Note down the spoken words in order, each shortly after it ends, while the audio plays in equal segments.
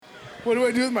What do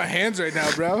I do with my hands right now,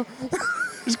 bro?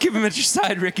 Just keep them at your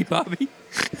side, Ricky Bobby.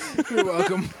 You're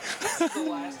welcome. The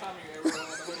last time you ever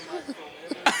wanted to put a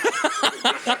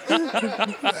microphone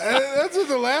in. That's what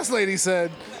the last lady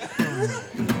said.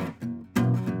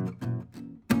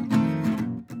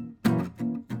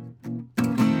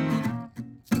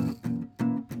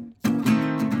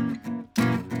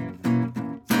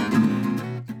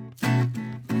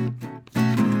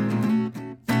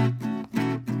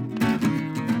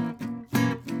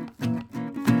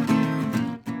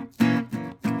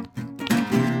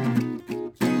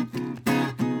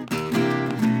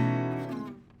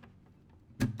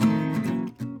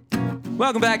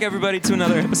 Welcome back, everybody, to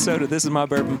another episode of This Is My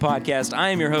Bourbon Podcast. I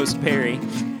am your host, Perry,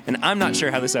 and I'm not sure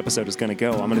how this episode is going to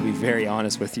go. I'm going to be very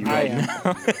honest with you right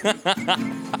now.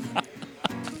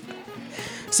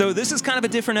 So this is kind of a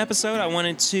different episode. I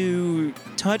wanted to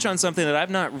touch on something that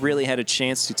I've not really had a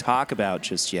chance to talk about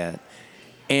just yet,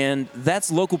 and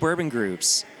that's local bourbon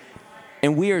groups.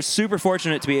 And we are super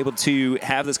fortunate to be able to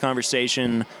have this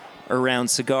conversation around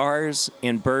cigars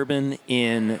and bourbon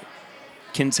in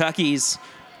Kentucky's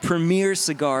premier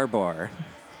cigar bar,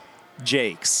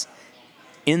 Jake's,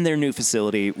 in their new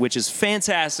facility, which is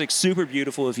fantastic, super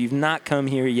beautiful. If you've not come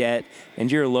here yet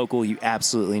and you're a local, you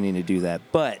absolutely need to do that.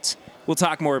 But we'll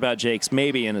talk more about Jake's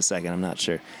maybe in a second. I'm not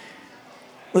sure.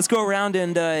 Let's go around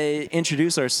and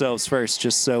introduce ourselves first,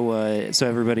 just so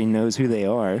everybody knows who they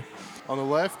are. On the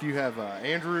left, you have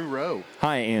Andrew Rowe.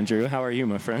 Hi, Andrew. How are you,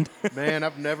 my friend? Man,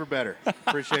 I've never better.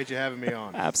 Appreciate you having me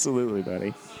on. Absolutely,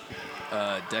 buddy.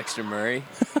 Dexter Murray.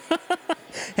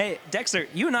 Hey, Dexter,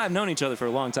 you and I have known each other for a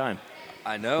long time.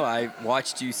 I know. I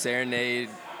watched you serenade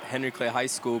Henry Clay High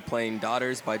School playing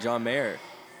Daughters by John Mayer.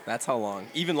 That's how long.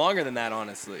 Even longer than that,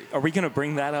 honestly. Are we going to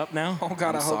bring that up now? Oh,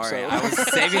 God, I'm I hope sorry. so. I was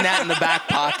saving that in the back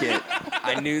pocket.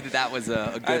 I knew that was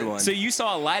a good one. So you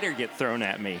saw a lighter get thrown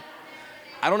at me.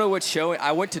 I don't know what show.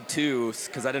 I went to two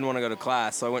because I didn't want to go to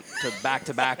class, so I went to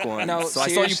back-to-back ones. No, so I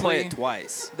saw you play seriously, it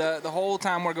twice. The whole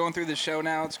time we're going through the show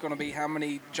now, it's going to be how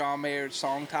many John Mayer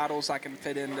song titles I can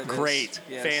fit into this. Great.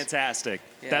 Yes. Fantastic.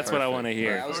 Yeah. That's what I want to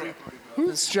hear. Yeah, I was like,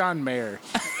 Who's John Mayer?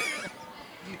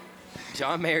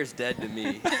 John Mayer's dead to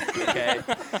me. Okay.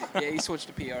 yeah, he switched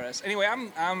to PRS. Anyway,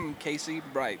 I'm Casey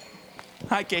Bright.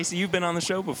 Hi, Casey. You've been on the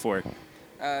show before.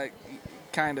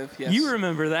 Kind of, yes. You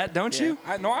remember that, don't Yeah. you?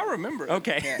 I remember it.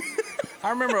 Okay. Yeah. I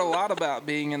remember a lot about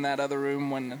being in that other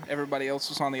room when everybody else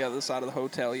was on the other side of the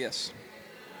hotel, yes.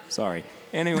 Sorry.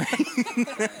 Anyway.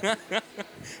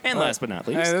 And last but not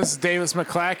least. Hey, this is Davis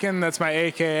McClacken. That's my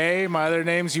AKA. My other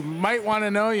names you might want to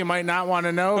know, you might not want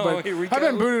to know, but here we I've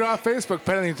been go. booted off Facebook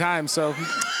plenty of times, so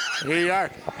here you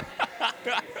are.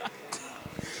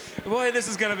 Boy, this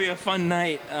is going to be a fun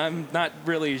night. I'm not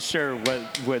really sure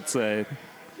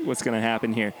what's going to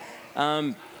happen here.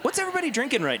 What's everybody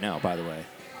drinking right now, by the way?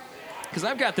 Because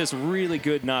I've got this really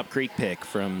good Knob Creek pick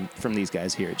from these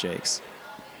guys here at Jake's.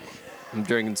 I'm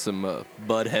drinking some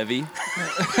Bud Heavy.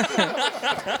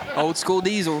 Old school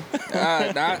diesel.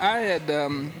 I had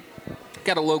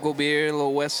got a local beer, a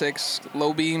little Wessex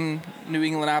Low Beam New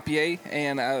England IPA,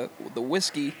 and the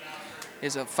whiskey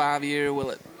is a 5-year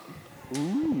Willet.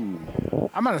 Ooh.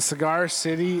 I'm on a Cigar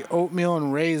City Oatmeal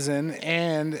and Raisin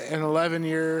and an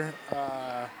 11-year,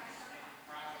 I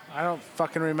don't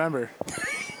fucking remember.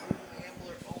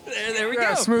 There we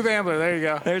Yeah, go. Smooth Ambler, there you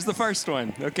go. There's the first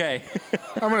one. Okay.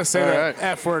 I'm going to say All that right.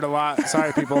 F word a lot.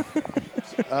 Sorry, people.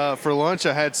 For lunch,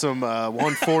 I had some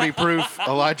 140 proof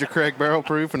Elijah Craig barrel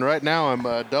proof, and right now I'm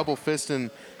double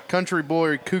fisting Country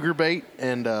Boy Cougar Bait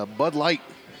and Bud Light.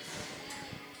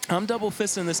 I'm double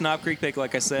fisting this Knob Creek pick,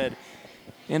 like I said,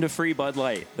 and a free Bud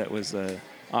Light that was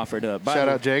offered up. Shout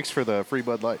out Jake's for the free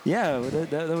Bud Light. Yeah,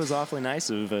 that was awfully nice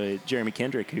of Jeremy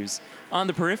Kendrick, who's on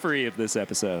the periphery of this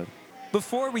episode.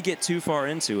 Before we get too far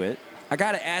into it, I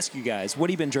got to ask you guys, what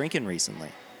have you been drinking recently?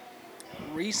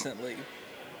 Recently?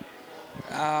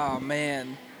 Oh,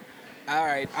 man. All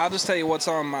right, I'll just tell you what's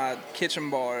on my kitchen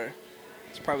bar.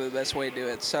 It's probably the best way to do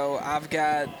it. So I've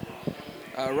got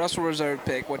a Russell Reserve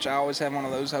pick, which I always have one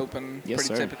of those open Yes,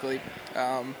 pretty sir. typically.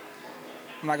 I'm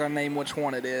not going to name which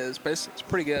one it is, but it's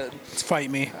pretty good. It's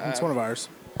Fight Me. It's one of ours.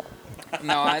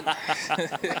 No,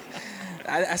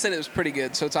 I said it was pretty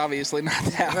good, so it's obviously not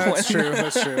that one. That's true.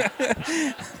 That's true.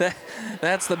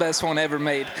 That's the best one ever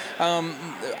made.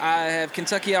 I have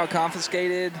Kentucky Out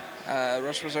Confiscated,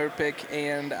 Russell Reserve pick,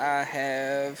 and I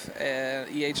have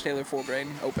E.H. Taylor Full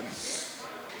Grain open.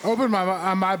 Open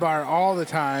on my bar all the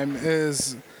time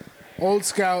is Old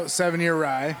Scout 7-year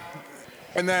rye.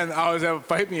 And then I always have a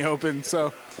Fight Me open.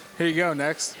 So here you go.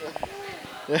 Next.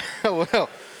 Well,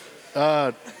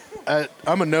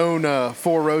 I'm a known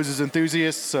Four Roses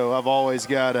enthusiast, so I've always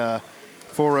got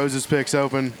Four Roses picks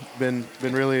open. Been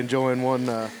really enjoying one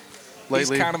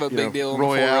lately. He's kind of a big deal in the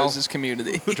Four Royale. Roses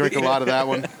community. Drink a lot of that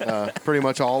one. Pretty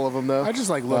much all of them, though. I just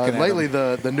like looking at lately,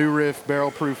 them. the New Riff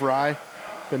Barrel Proof Rye.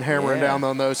 Been hammering Yeah. down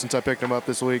on those since I picked them up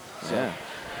this week. Yeah.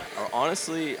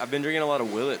 Honestly, I've been drinking a lot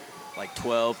of Willet, like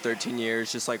 12, 13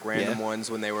 years, just like random Yeah. ones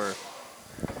when they were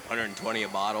 120 a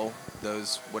bottle.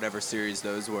 Those, whatever series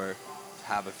those were,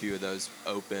 have a few of those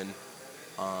open.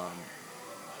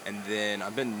 And then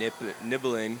I've been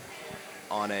nibbling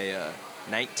on a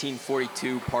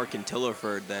 1942 Park in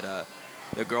Tillerford that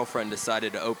the girlfriend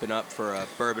decided to open up for a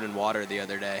bourbon and water the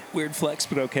other day. Weird flex,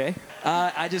 but okay.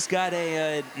 I just got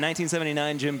a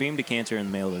 1979 Jim Beam decanter in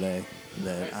the mail today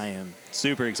that I am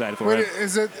super excited for. Wait,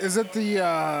 is it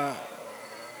the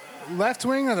left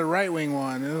wing or the right wing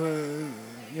one?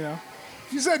 You know,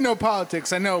 you said no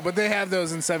politics. I know, but they have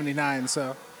those in '79.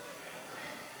 So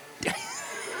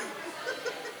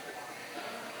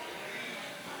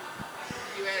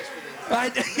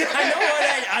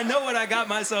I know what I got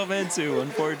myself into,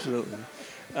 unfortunately.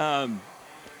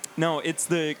 No, it's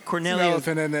the an Cornelia.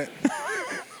 elephant in it.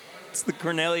 It's the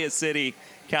Cornelia City,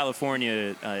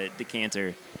 California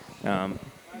decanter.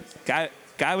 Guy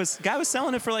was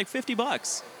selling it for like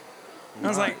 $50. I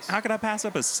was like, how could I pass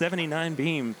up a '79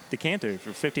 Beam decanter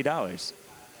for $50?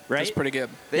 Right? That's pretty good.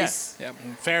 Yes. Yep.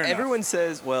 Fair enough. Everyone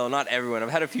says, well, not everyone. I've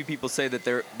had a few people say that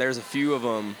there's a few of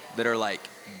them that are like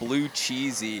blue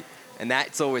cheesy, and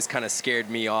that's always kind of scared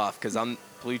me off because I'm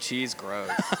blue cheese, gross,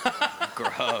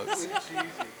 gross.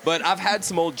 But I've had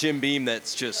some old Jim Beam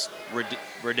that's just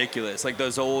ridiculous. Like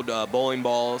those old bowling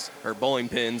balls or bowling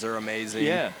pins are amazing.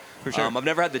 Yeah, for sure. I've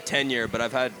never had the 10-year, but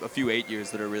I've had a few 8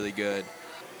 years that are really good.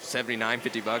 $79,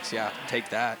 $50, yeah, take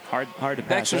that. Hard to pass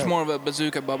Dexter's up. more of a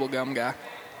bazooka bubblegum guy.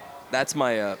 That's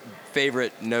my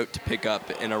favorite note to pick up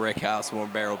in a rick house when we're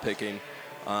barrel picking.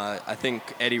 I think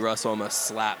Eddie Russell almost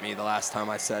slapped me the last time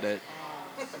I said it.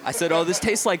 I said, "Oh, this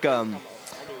tastes like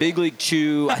Big League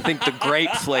Chew. I think the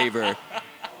grape flavor."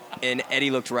 And Eddie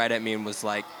looked right at me and was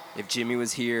like, "If Jimmy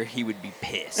was here, he would be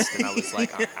pissed." And I was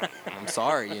like, "I'm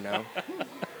sorry, you know."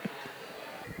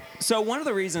 So one of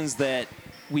the reasons that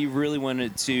we really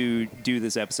wanted to do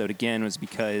this episode again was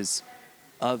because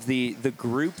of the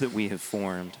group that we have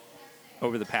formed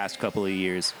over the past couple of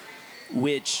years,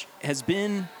 which has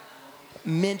been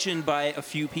mentioned by a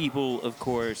few people, of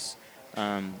course,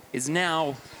 is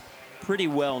now pretty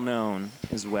well known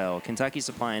as well. Kentucky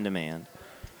Supply and Demand.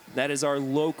 That is our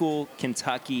local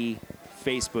Kentucky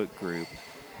Facebook group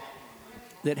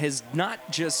that has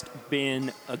not just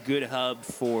been a good hub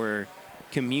for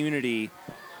community,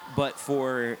 but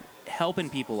for helping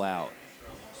people out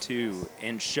too,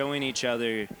 and showing each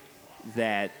other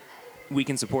that we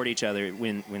can support each other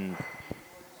when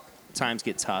times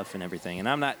get tough and everything.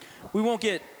 And we won't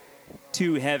get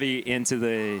too heavy into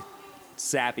the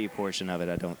sappy portion of it,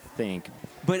 I don't think.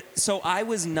 But so I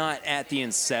was not at the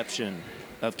inception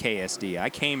of KSD. I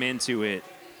came into it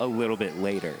a little bit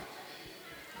later.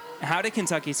 How did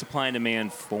Kentucky Supply and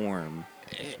Demand form?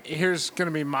 Here's going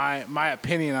to be my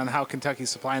opinion on how Kentucky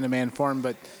Supply and Demand formed,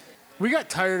 but we got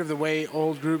tired of the way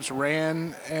old groups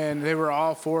ran, and they were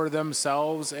all for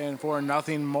themselves and for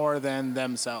nothing more than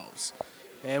themselves.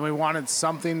 And we wanted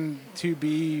something to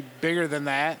be bigger than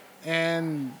that,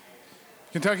 and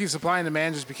Kentucky Supply and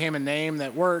Demand just became a name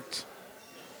that worked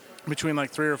between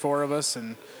like 3 or 4 of us,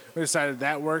 and we decided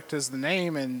that worked as the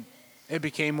name, and it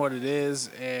became what it is,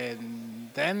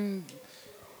 and then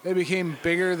it became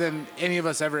bigger than any of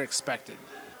us ever expected.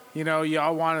 You know, you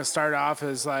all want to start off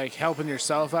as like helping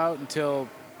yourself out until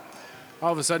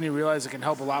all of a sudden you realize it can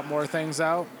help a lot more things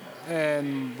out.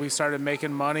 And we started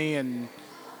making money and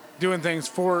doing things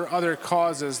for other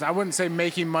causes. I wouldn't say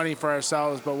making money for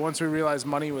ourselves, but once we realized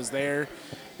money was there,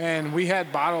 and we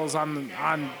had bottles on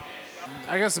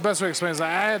I guess the best way to explain is I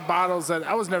had bottles that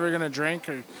I was never going to drink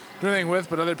or do anything with,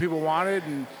 but other people wanted,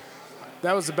 and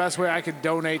that was the best way I could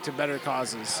donate to better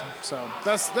causes. So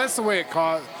that's the way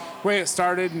it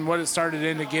started, and what it started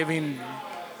into giving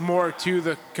more to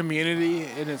the community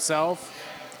in itself.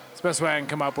 It's the best way I can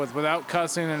come up with without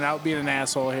cussing and without being an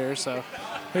asshole here. So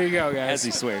here you go, guys. As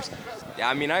he swears. Yeah,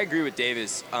 I mean, I agree with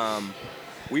Davis.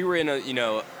 We were in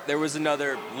there was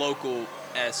another local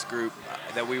S group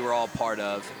that we were all part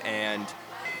of, and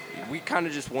we kind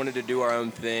of just wanted to do our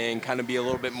own thing, kind of be a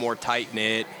little bit more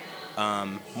tight-knit,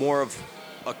 more of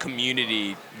a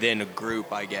community than a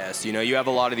group, I guess. You know, you have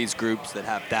a lot of these groups that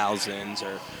have thousands,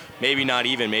 or maybe not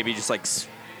even, maybe just like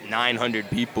 900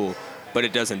 people, but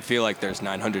it doesn't feel like there's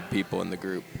 900 people in the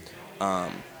group.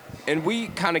 And we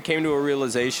kind of came to a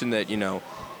realization that,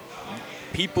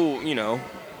 people,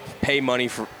 pay money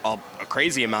for a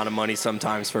crazy amount of money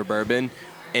sometimes for bourbon.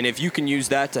 And if you can use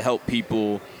that to help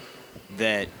people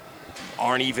that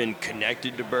aren't even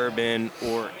connected to bourbon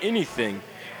or anything,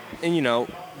 and,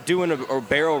 doing a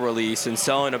barrel release and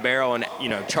selling a barrel and,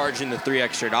 charging the $3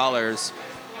 extra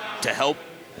to help,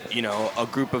 a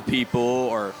group of people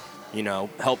or,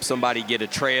 help somebody get a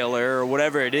trailer or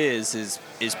whatever it is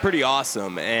pretty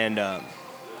awesome. And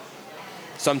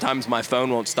sometimes my phone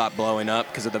won't stop blowing up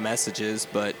because of the messages,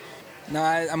 but No,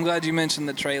 I'm glad you mentioned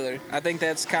the trailer. I think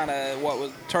that's kind of what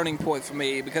was turning point for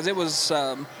me, because it was,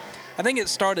 I think it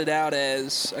started out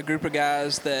as a group of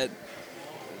guys that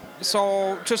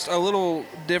saw just a little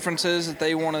differences that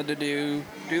they wanted to do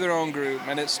their own group,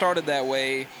 and it started that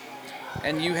way.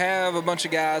 And you have a bunch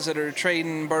of guys that are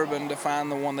trading bourbon to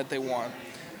find the one that they want.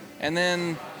 And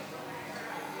then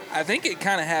I think it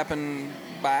kind of happened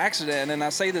by accident, and I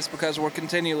say this because we're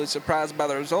continually surprised by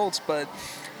the results, but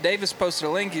Davis posted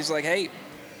a link. He's like, hey,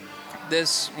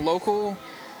 this local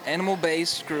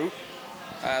animal-based group,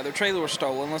 their trailer was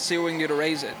stolen. Let's see if we can get to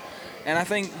raise it. And I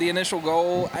think the initial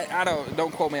goal, I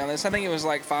don't quote me on this, I think it was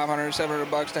like $500,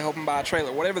 $700 to help them buy a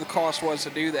trailer, whatever the cost was to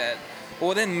do that. Well,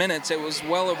 within minutes, it was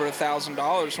well over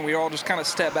 $1,000, and we all just kind of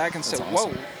stepped back and said,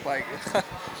 awesome. whoa, like,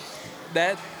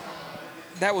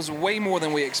 that was way more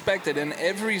than we expected. And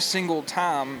every single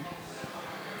time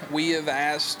we have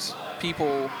asked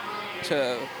people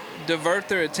to divert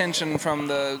their attention from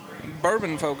the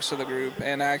bourbon focus of the group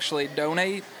and actually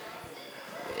donate,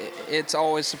 it's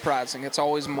always surprising. It's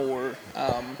always more.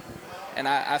 And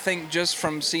I think just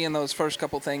from seeing those first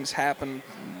couple things happen,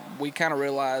 we kind of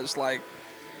realized, like,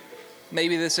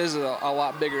 maybe this is a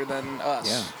lot bigger than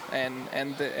us. Yeah.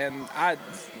 And I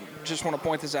just want to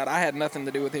point this out. I had nothing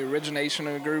to do with the origination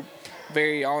of the group.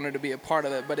 Very honored to be a part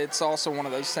of it. But it's also one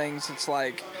of those things, it's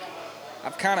like,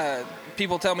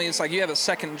 people tell me it's like you have a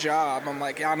second job. I'm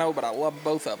like, yeah, I know, but I love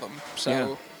both of them.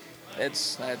 So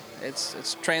it's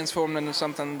transformed into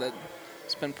something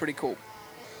that's been pretty cool.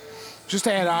 Just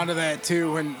to add on to that,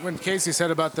 too, when Casey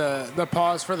said about the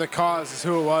Pause for the Cause is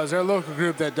who it was, they're a local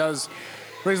group that does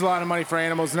raise a lot of money for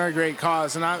animals, and they're a great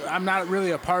cause. And I'm not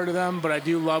really a part of them, but I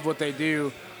do love what they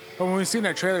do. But when we've seen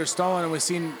their trailer stolen and we've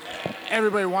seen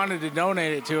everybody wanted to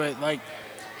donate it to it, like,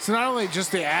 so not only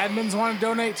just the admins want to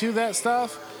donate to that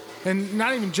stuff, and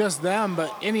not even just them,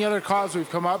 but any other cause we've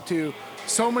come up to,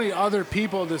 so many other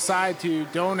people decide to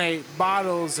donate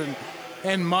bottles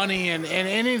and money and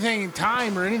anything,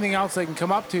 time or anything else they can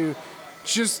come up to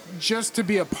just to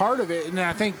be a part of it. And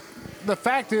I think the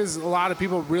fact is a lot of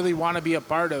people really want to be a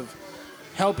part of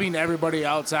helping everybody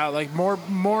else out. Like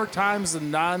more times than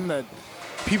none that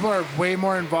people are way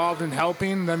more involved in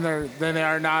helping than they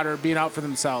are not or being out for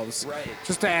themselves. Right.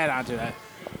 Just to add on to that.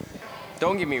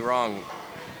 don't get me wrong.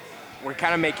 We're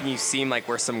kind of making you seem like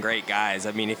we're some great guys.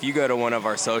 I mean, if you go to one of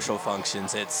our social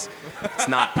functions, it's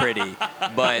not pretty.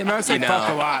 But, And I say fuck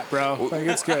a lot, bro. Like,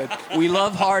 it's good. we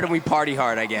love hard and we party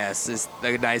hard, I guess, is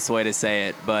a nice way to say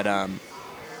it. But,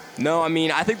 no, I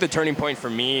mean, I think the turning point for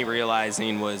me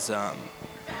realizing was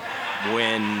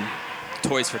when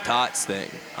Toys for Tots thing.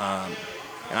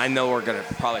 And I know we're going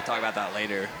to probably talk about that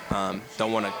later.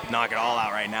 Don't want to knock it all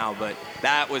out right now. But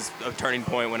that was a turning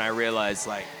point when I realized,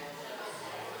 like,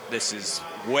 this is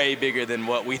way bigger than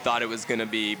what we thought it was going to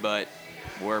be, but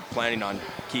we're planning on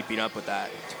keeping up with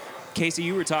that. Casey,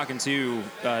 you were talking too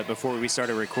before we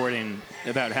started recording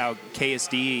about how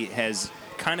KSD has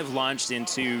kind of launched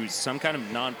into some kind of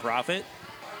nonprofit,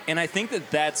 and I think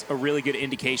that that's a really good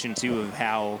indication too of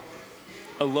how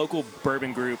a local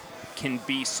bourbon group can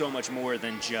be so much more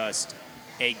than just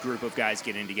a group of guys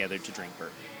getting together to drink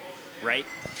bourbon, right?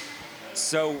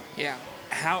 So Yeah.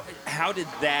 how did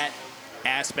that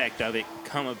aspect of it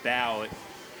come about,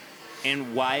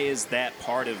 and why is that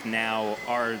part of now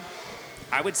our,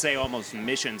 I would say, almost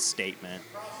mission statement,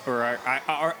 or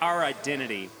our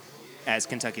identity as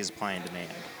Kentucky Supply and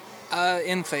Demand?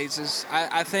 In phases.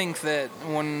 I think that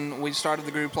when we started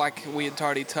the group, like we had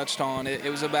already touched on, it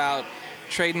was about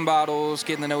trading bottles,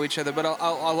 getting to know each other. But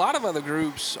a lot of other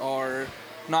groups are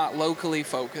not locally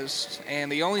focused,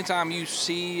 and the only time you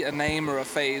see a name or a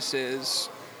face is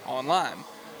online.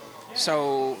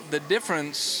 So the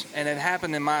difference, and it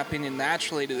happened in my opinion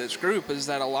naturally to this group, is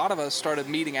that a lot of us started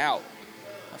meeting out.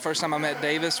 The first time I met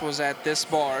Davis was at this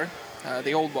bar,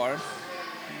 the old bar.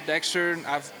 Dexter,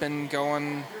 I've been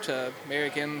going to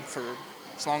American for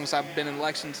as long as I've been in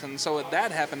Lexington, so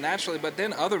that happened naturally. But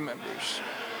then other members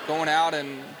going out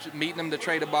and meeting them to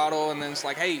trade a bottle, and then it's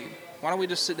like, hey, why don't we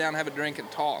just sit down and have a drink and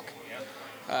talk?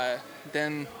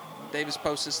 Then Davis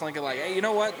posted this link of like, hey, you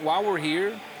know what? While we're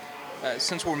here,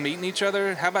 since we're meeting each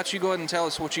other, how about you go ahead and tell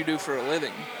us what you do for a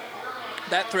living?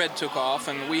 That thread took off,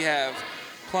 and we have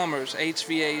plumbers,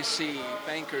 HVAC,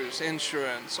 bankers,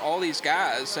 insurance, all these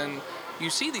guys. And you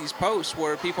see these posts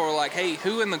where people are like, hey,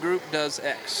 who in the group does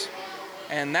X?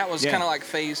 And that was kind of like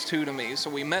phase 2 to me. So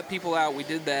we met people out, we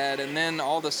did that, and then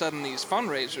all of a sudden these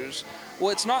fundraisers. Well,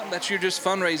 it's not that you're just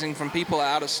fundraising from people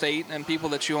out of state and people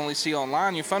that you only see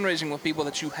online. You're fundraising with people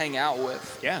that you hang out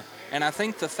with. Yeah. And I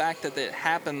think the fact that it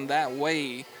happened that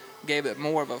way gave it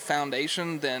more of a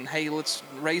foundation than, hey, let's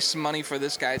raise some money for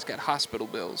this guy. He's got hospital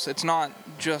bills. It's not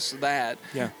just that.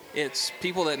 Yeah. It's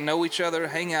people that know each other,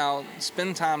 hang out,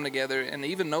 spend time together, and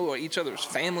even know each other's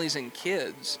families and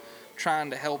kids,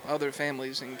 trying to help other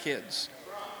families and kids.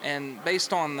 And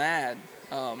based on that,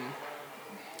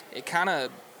 it kind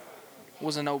of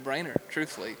was a no-brainer,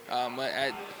 truthfully.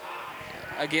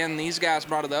 Again, these guys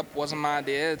brought it up. Wasn't my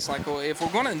idea. It's like, well, if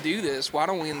we're going to do this, why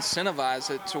don't we incentivize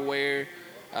it to where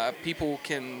people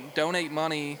can donate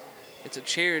money, it's a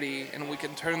charity, and we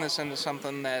can turn this into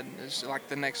something that is like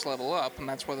the next level up, and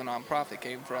that's where the nonprofit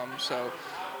came from. So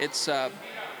it's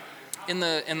in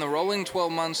the rolling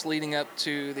 12 months leading up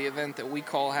to the event that we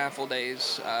call Half-Full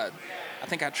Days, I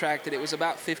think I tracked it. It was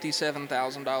about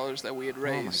 $57,000 that we had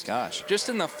raised. Oh, my gosh. Just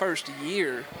in the first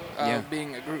year of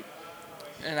being a group.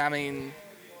 And, I mean,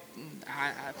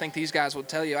 I think these guys would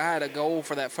tell you I had a goal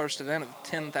for that first event of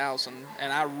 $10,000,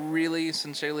 and I really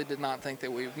sincerely did not think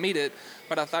that we would meet it,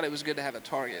 but I thought it was good to have a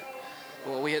target.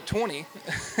 Well, we hit 20,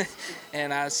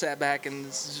 and I sat back and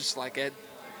it's just like,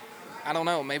 I don't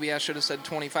know, maybe I should have said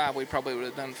 25. We probably would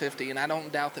have done 50, and I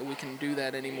don't doubt that we can do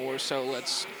that anymore, so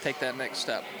let's take that next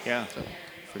step. Yeah,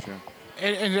 for sure.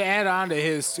 And to add on to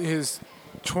his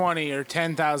 $20,000 or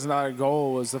 $10,000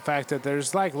 goal was the fact that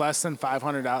there's like less than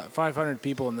 500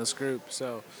 people in this group.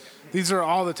 So these are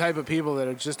all the type of people that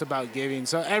are just about giving.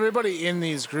 So everybody in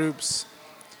these groups,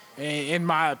 in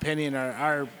my opinion,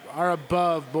 are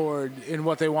above board in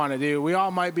what they want to do. We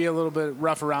all might be a little bit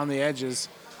rough around the edges.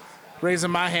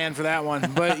 Raising my hand for that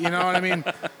one. But you know what I mean?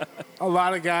 A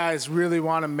lot of guys really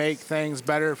want to make things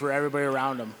better for everybody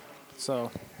around them. So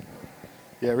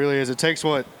yeah, it really is. It takes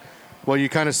what you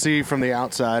kind of see from the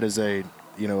outside as a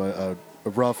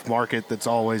rough market that's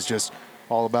always just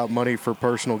all about money for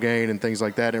personal gain and things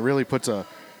like that. It really puts a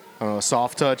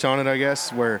soft touch on it, I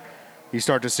guess, where you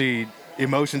start to see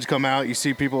emotions come out. You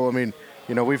see people, I mean,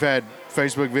 we've had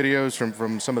Facebook videos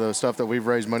from some of the stuff that we've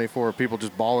raised money for, people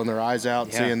just bawling their eyes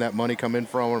out, seeing that money come in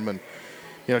from them.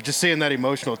 And, just seeing that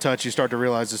emotional touch, you start to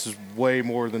realize this is way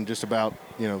more than just about,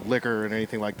 liquor and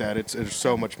anything like that. There's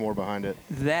so much more behind it.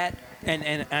 That,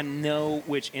 and I know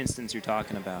which instance you're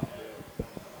talking about.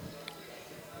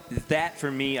 That,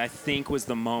 for me, I think was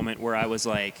the moment where I was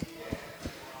like,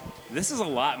 this is a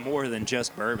lot more than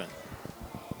just bourbon.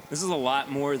 This is a lot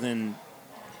more than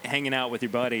hanging out with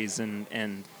your buddies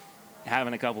and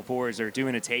having a couple pours or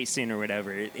doing a tasting or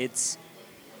whatever. It's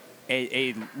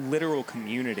a literal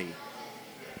community.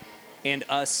 And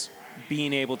us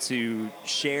being able to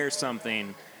share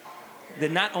something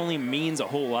that not only means a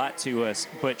whole lot to us,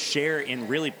 but share in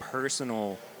really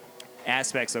personal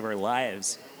aspects of our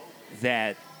lives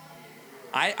that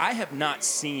I have not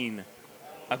seen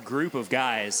a group of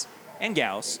guys, and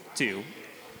gals too,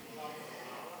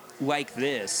 like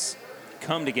this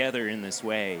come together in this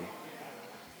way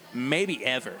maybe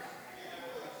ever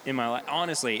in my life,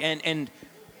 honestly. And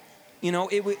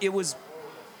it was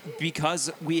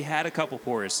because we had a couple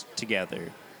pours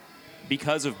together,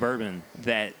 because of bourbon,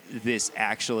 that this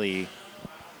actually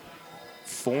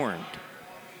formed,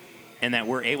 and that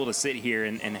we're able to sit here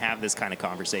and have this kind of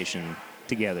conversation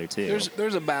together too.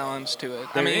 There's a balance to it.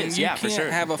 There I mean, is, you yeah, can't for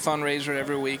sure. have a fundraiser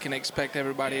every week and expect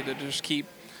everybody to just keep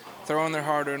throwing their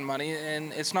hard-earned money,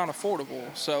 and it's not affordable.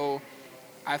 So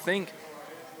I think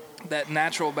that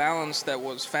natural balance that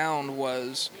was found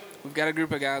was we've got a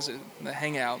group of guys that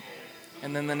hang out,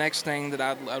 and then the next thing that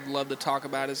I'd love to talk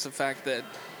about is the fact that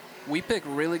we pick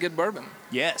really good bourbon.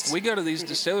 Yes. We go to these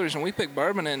distilleries and we pick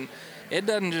bourbon, and it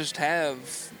doesn't just have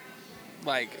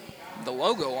like the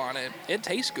logo on it. It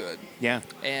tastes good. Yeah.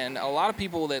 And a lot of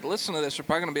people that listen to this are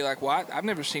probably going to be like, "What? I've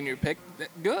never seen your pick that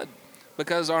good."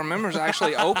 Because our members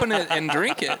actually open it and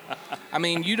drink it. I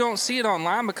mean, you don't see it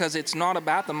online because it's not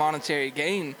about the monetary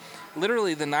gain.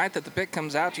 Literally, the night that the pick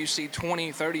comes out, you see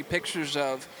 20, 30 pictures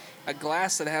of a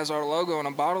glass that has our logo and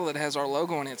a bottle that has our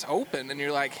logo, and it's open. And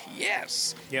you're like,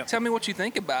 yes. Yep. Tell me what you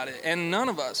think about it. And none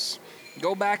of us,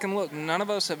 go back and look, none of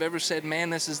us have ever said, man,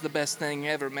 this is the best thing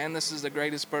ever. Man, this is the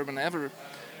greatest bourbon ever.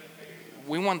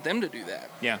 We want them to do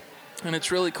that. Yeah. And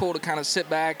it's really cool to kind of sit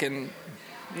back and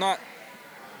not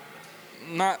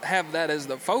have that as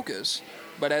the focus,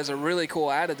 but as a really cool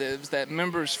additive that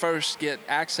members first get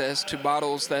access to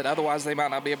bottles that otherwise they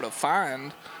might not be able to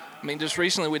find. I mean, just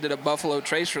recently we did a Buffalo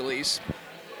Trace release.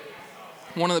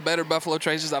 One of the better Buffalo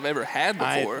Traces I've ever had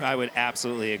before. I would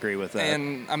absolutely agree with that.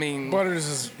 And, I mean... Butters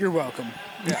is, you're welcome.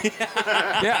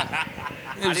 Yeah.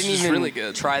 It I was didn't just even really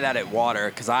good. try that at Water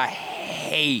because I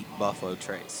hate Buffalo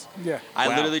Trace. Yeah. I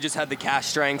Wow. literally just had the cash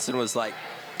strengths and was like,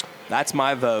 that's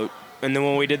my vote. And then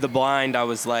when we did the blind, I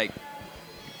was like,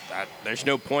 there's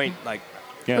no point. Like,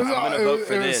 Yeah. It was, I'm gonna vote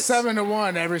for it was this.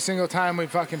 7-1 every single time we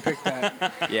fucking picked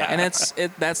that. yeah. And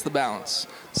that's the balance.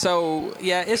 So,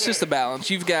 yeah, it's just a balance.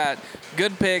 You've got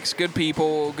good picks, good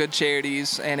people, good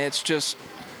charities, and it's just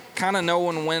kind of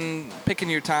knowing when, picking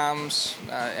your times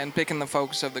and picking the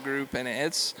focus of the group. And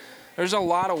there's a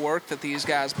lot of work that these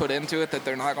guys put into it that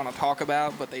they're not going to talk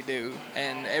about, but they do.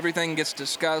 And everything gets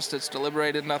discussed. It's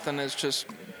deliberated. Nothing is just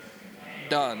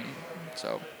done.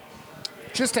 So...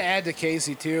 Just to add to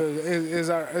Casey too, is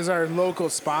our local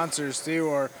sponsors too,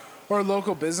 or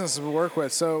local businesses we work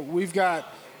with. So we've got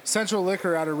Central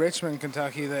Liquor out of Richmond,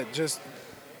 Kentucky, that just,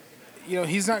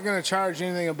 he's not going to charge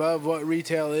anything above what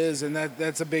retail is, and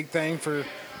that's a big thing for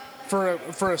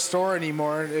a store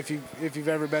anymore. If you've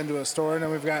ever been to a store, and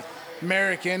then we've got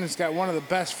American, who's got one of the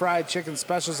best fried chicken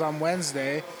specials on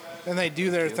Wednesday, and they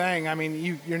do their thing. I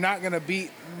mean, you're not going to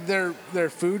beat their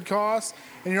food costs.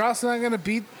 And you're also not going to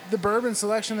beat the bourbon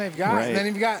selection they've got. Right. And then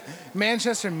you've got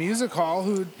Manchester Music Hall,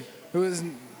 who is,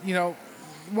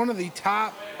 one of the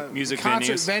top Music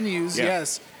concert venues. Yeah.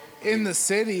 yes, in the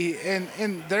city.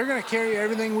 And they're going to carry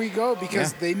everything we go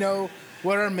because they know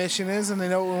what our mission is and they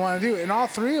know what we want to do. And all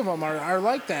three of them are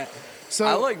like that. So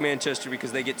I like Manchester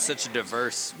because they get such a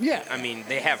diverse. Yeah. I mean,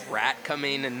 they have Rat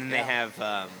coming, and then they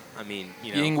have.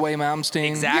 Yingwei Malmsteen.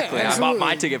 Exactly. Yeah, I bought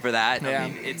my absolutely. ticket for that. Yeah. I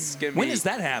mean, it's gonna be. When is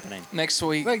that happening? Next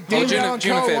week. like Oh, Dave Allen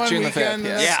June Coe 5th. one June the weekend, 5th. and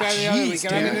Yeah. this guy the other Jeez,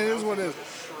 weekend. I mean, dude. it is what it is.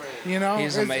 He's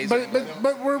It's- amazing.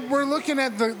 But we're looking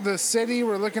at the city,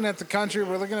 we're looking at the country,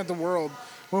 we're looking at the world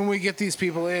when we get these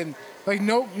people in. Like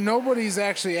nobody's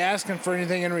actually asking for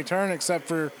anything in return except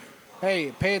for,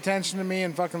 hey, pay attention to me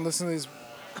and fucking listen to these.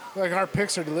 Like our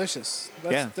picks are delicious.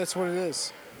 That's what it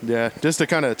is. Yeah, just to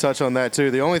kind of touch on that too.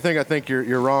 The only thing I think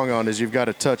you're wrong on is you've got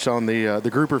to touch on the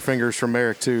grouper fingers from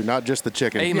Merrick too, not just the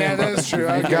chicken. Amen. Yeah, that is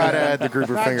true. You got to add the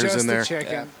grouper Not fingers just in the there.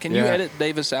 chicken. Can you Yeah. edit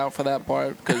Davis out for that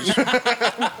part? Because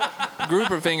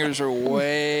grouper fingers are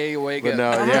way, way But good. no,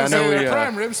 I'm yeah, I gonna say know the we.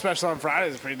 prime rib special on Friday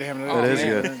is pretty damn good. Oh, It is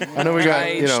man. good. I know we got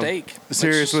Dry-aged steak.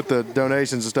 serious with the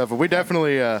donations and stuff, but we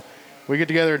definitely we get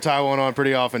together and tie one on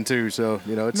pretty often too. So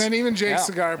And it's then even Jake's Yeah.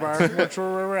 Cigar Bar, which where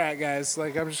we're at, guys.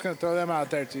 Like I'm just gonna throw them out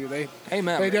there too. They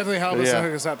Amen. definitely help us Yeah. and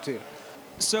hook us up too.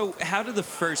 So, how did the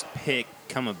first pick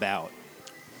come about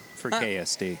for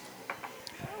KSD?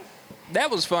 That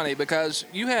was funny because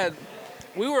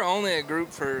we were only a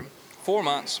group for 4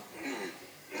 months.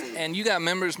 And you got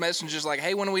members messages like,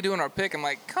 "Hey, when are we doing our pick?" I'm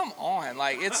like, "Come on!"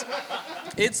 Like it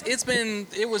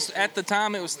was at the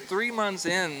time it was 3 months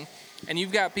in, and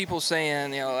you've got people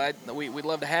saying, we'd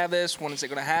love to have this. When is it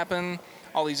going to happen?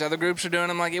 All these other groups are doing.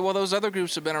 I'm like, well, those other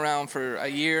groups have been around for a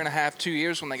year and a half, 2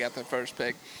 years when they got their first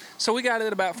pick. So we got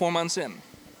it about 4 months in,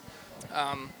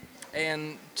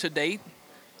 and to date,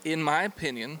 in my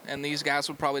opinion, and these guys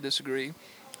would probably disagree,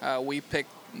 we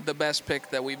picked the best pick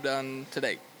that we've done to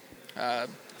date.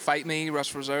 Fight Me,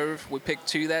 Russell Reserve. We picked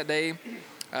 2 that day.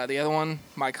 The other one,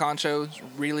 My Concho, is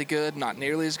really good. Not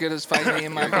nearly as good as Fight Me,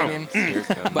 in my opinion.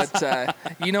 But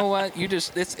you know what? You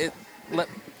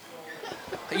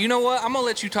know what? I'm gonna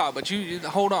let you talk, but you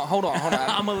hold on.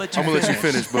 I'm gonna let you. I'm gonna let you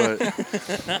finish, but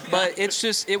But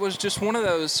it was just one of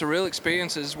those surreal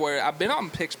experiences where I've been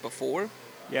on picks before,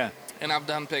 Yeah. and I've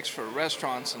done picks for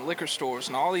restaurants and liquor stores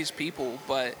and all these people,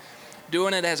 but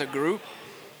doing it as a group,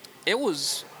 it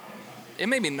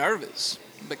made me nervous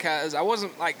because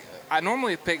I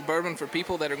normally pick bourbon for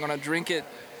people that are going to drink it,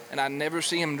 and I never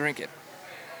see them drink it.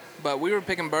 But we were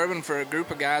picking bourbon for a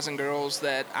group of guys and girls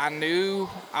that I knew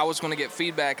I was going to get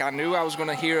feedback. I knew I was going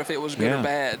to hear if it was good Yeah. or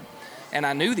bad. And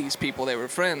I knew these people, they were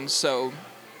friends. So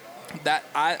that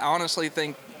I honestly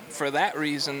think for that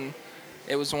reason,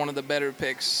 it was one of the better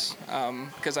picks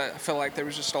because I felt like there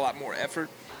was just a lot more effort.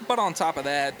 But on top of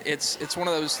that, it's one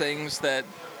of those things that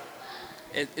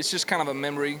it's just kind of a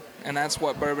memory, and that's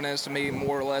what bourbon is to me,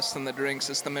 more or less than the drinks.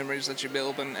 It's the memories that you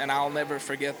build, and I'll never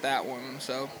forget that one.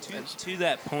 So To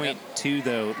that point, too,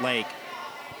 though, like,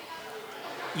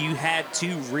 you had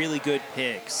 2 really good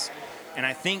picks, and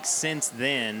I think since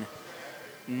then,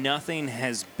 nothing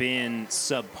has been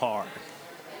subpar.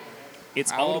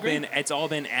 It's I would all agree.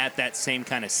 been at that same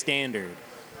kind of standard,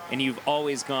 and you've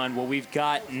always gone, well, we've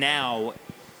got now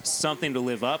something to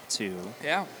live up to.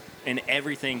 yeah, and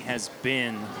everything has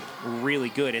been really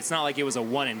good. It's not like it was a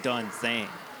one and done thing.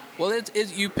 Well,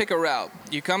 you pick a route.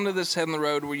 You come to this head in the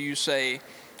road where you say,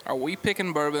 are we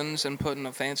picking bourbons and putting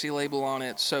a fancy label on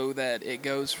it so that it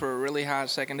goes for a really high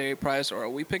secondary price, or are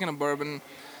we picking a bourbon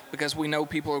because we know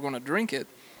people are going to drink it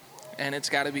and it's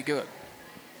got to be good?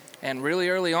 And really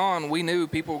early on, we knew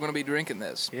people were going to be drinking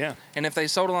this. Yeah. And if they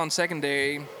sold it on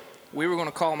secondary, we were going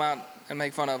to call them out and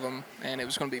make fun of them, and it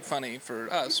was going to be funny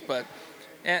for us. But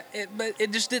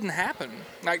it just didn't happen.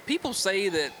 Like, people say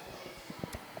that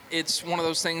it's one of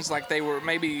those things like they were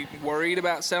maybe worried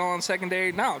about selling on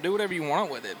secondary. No, do whatever you want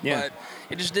with it. Yeah. But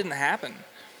it just didn't happen.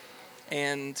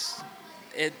 And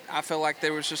I feel like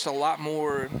there was just a lot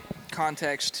more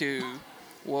context to,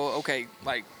 well, okay,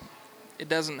 like, it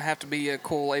doesn't have to be a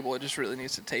cool label. It just really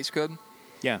needs to taste good.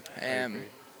 Yeah. And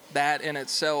that in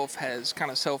itself has kind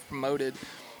of self-promoted.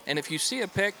 And if you see a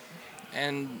pick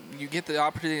and you get the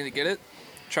opportunity to get it,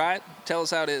 try it. Tell us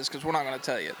how it is, because we're not going to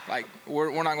tell you. Like,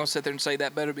 we're not going to sit there and say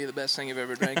that better be the best thing you've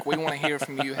ever drank. We want to hear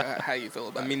from you how you feel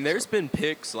about it. I mean, there's been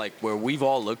picks like where we've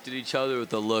all looked at each other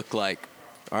with a look like,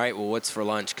 all right, well, what's for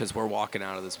lunch? Because we're walking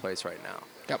out of this place right now.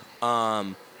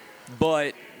 Yep.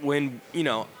 But when,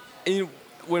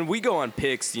 when we go on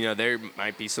picks, there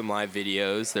might be some live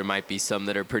videos. There might be some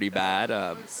that are pretty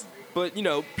bad. But,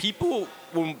 people,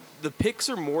 when the picks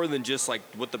are more than just, like,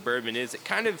 what the bourbon is, it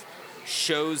kind of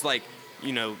shows, like,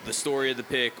 the story of the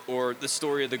pick or the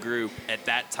story of the group at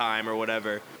that time or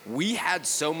whatever. We had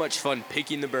so much fun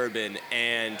picking the bourbon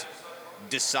and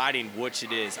deciding which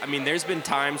it is. I mean, there's been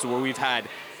times where we've had,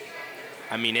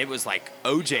 it was like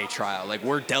OJ trial. Like,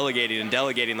 we're delegating,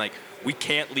 like, we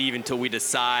can't leave until we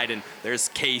decide. And there's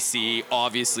Casey,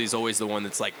 obviously, is always the one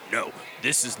that's like, no,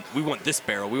 we want this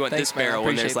barrel. We want Thanks, this barrel.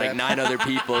 And there's like 9 other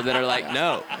people that are like,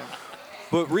 no.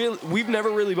 But we've never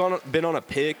really been on a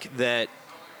pick that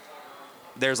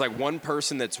there's like one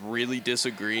person that's really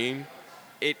disagreeing.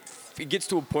 It gets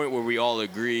to a point where we all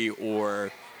agree,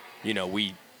 or,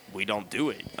 we don't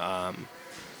do it.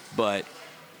 But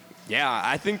yeah,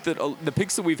 I think that the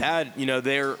picks that we've had,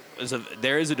 there is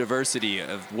a diversity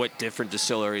of what different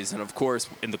distilleries, and of course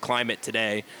in the climate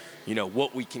today,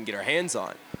 what we can get our hands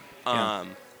on. Yeah.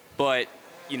 But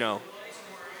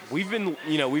we've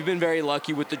been very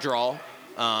lucky with the draw,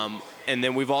 and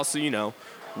then we've also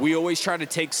we always try to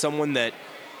take someone that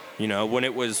when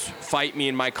it was Fight Me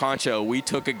and Mike Concho, we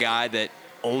took a guy that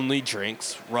only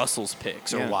drinks Russell's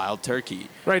picks or Wild Turkey.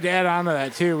 Right, to add on to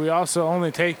that, too, we also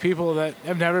only take people that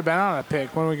have never been on a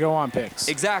pick when we go on picks.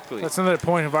 Exactly. That's another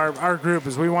point of our group,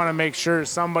 is we want to make sure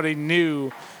somebody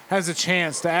new has a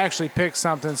chance to actually pick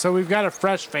something. So we've got a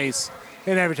fresh face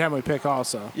in every time we pick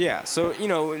also. Yeah, so,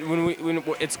 when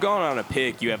it's gone on a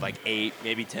pick, you have like 8,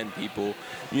 maybe 10 people.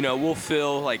 We'll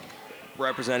fill like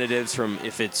representatives from,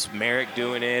 if it's Merrick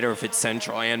doing it, or if it's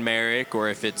Central and Merrick, or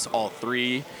if it's all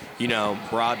 3,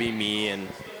 Robbie, me, and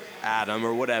Adam,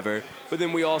 or whatever. But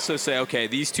then we also say, okay,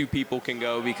 these 2 people can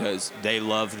go because they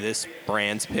love this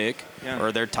brand's pick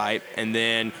or their type. And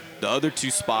then the other 2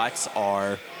 spots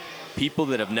are people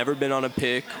that have never been on a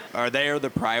pick, or they are the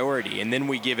priority. And then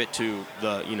we give it to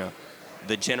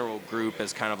the general group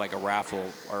as kind of like a raffle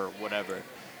or whatever.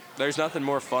 There's nothing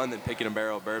more fun than picking a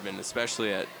barrel of bourbon,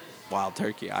 especially at Wild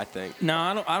Turkey, I think.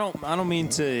 No, I don't mean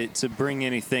to bring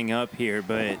anything up here,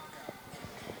 but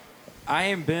I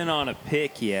haven't been on a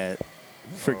pick yet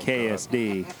for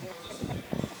KSD.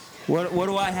 What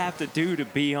do I have to do to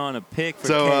be on a pick for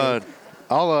KSD?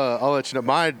 I'll let you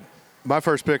know. My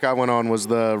first pick I went on was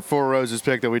the Four Roses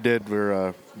pick that we did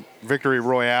for Victory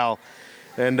Royale,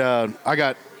 and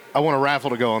I won a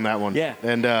raffle to go on that one. Yeah.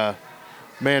 And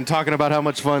man, talking about how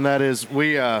much fun that is,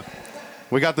 we got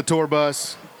the tour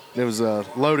bus. It was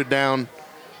loaded down.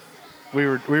 We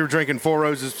were drinking Four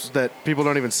Roses that people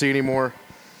don't even see anymore.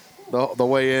 The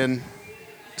way in,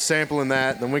 sampling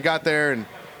that. Then we got there, and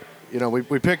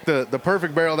we picked the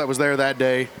perfect barrel that was there that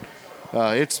day.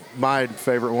 It's my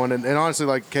favorite one, and honestly,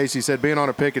 like Casey said, being on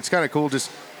a pick, it's kind of cool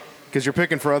just because you're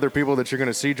picking for other people that you're going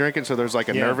to see drinking. So there's like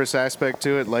a nervous aspect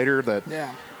to it later that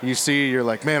you see. You're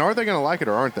like, man, are they going to like it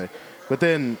or aren't they? But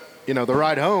then, the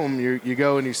ride home, you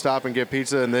go and you stop and get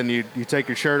pizza, and then you take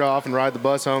your shirt off and ride the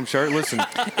bus home shirtless, and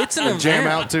it's an event. Jam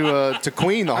out to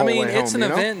Queen the whole way home. It's an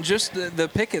event. Just the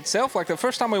pick itself. Like, the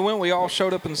first time we went, we all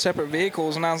showed up in separate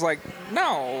vehicles, and I was like,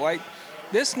 no, like,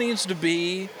 this needs to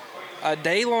be a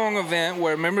day-long event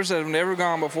where members that have never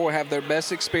gone before have their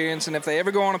best experience, and if they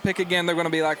ever go on a pick again, they're going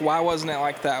to be like, why wasn't it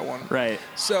like that one? Right.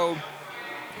 So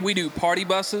we do party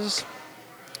buses.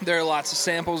 There are lots of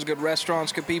samples, good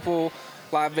restaurants, good people,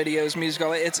 live videos, music,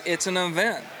 all that. It's an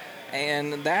event.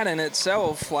 And that in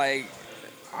itself, like,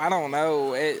 I don't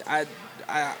know. I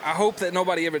I hope that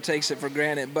nobody ever takes it for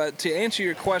granted. But to answer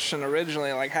your question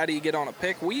originally, like how do you get on a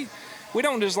pick, we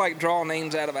don't just like draw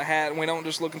names out of a hat, and we don't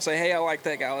just look and say, hey, I like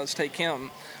that guy, let's take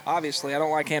him. Obviously, I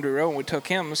don't like Andrew Rowe, and we took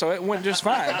him, so it went just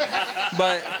fine.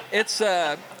 But it's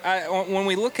when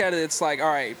we look at it, it's like, all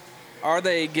right, are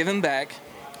they giving back?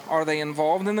 Are they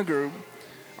involved in the group?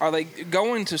 Are they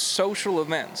going to social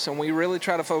events? And we really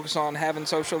try to focus on having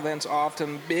social events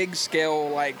often, big scale,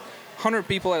 like 100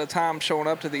 people at a time showing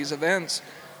up to these events.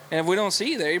 And if we don't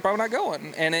see you there, you're probably not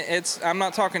going. And I'm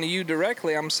not talking to you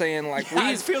directly. I'm saying like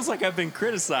it feels like I've been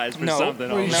criticized for No. something.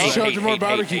 Well, you showed you more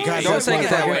barbecue content. Don't take it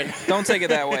that way. Don't take it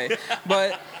that way.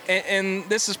 But and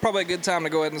this is probably a good time to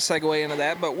go ahead and segue into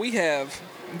that. But we have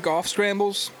golf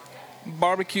scrambles,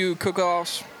 barbecue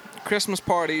cook-offs, Christmas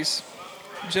parties,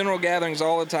 general gatherings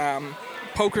all the time,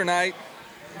 poker night.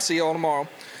 See you all tomorrow.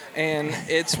 And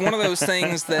it's one of those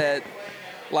things that,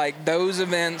 like, those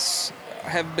events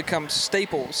have become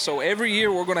staples. So every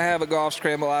year we're going to have a golf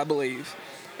scramble, I believe.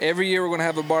 Every year we're going to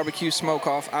have a barbecue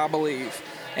smoke-off, I believe.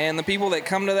 And the people that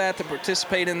come to that, to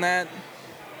participate in that,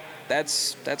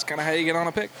 that's kind of how you get on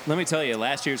a pick. Let me tell you,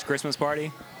 last year's Christmas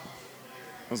party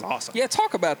was awesome. Yeah,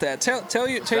 talk about that. Tell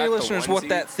your listeners what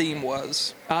that theme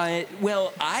was.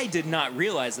 Well, I did not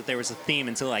realize that there was a theme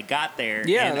until I got there.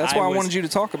 Yeah, and that's why I wanted you to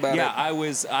talk about it. Yeah, I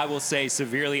will say,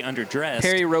 severely underdressed.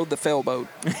 Perry rode the failboat.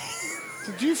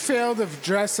 Did you fail to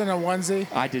dress in a onesie?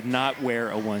 I did not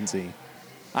wear a onesie.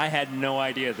 I had no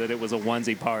idea that it was a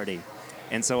onesie party.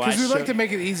 And so Because we like to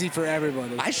make it easy for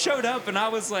everybody. I showed up and I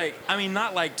was like, I mean,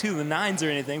 not like to the nines or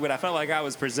anything, but I felt like I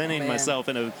was presenting myself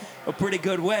in a pretty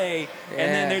good way. Yeah.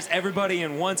 And then there's everybody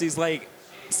in onesies. Like,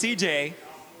 CJ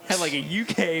had like a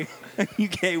UK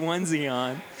onesie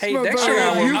on. Hey, Well, Dexter but,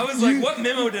 got one. I was like, what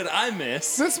memo did I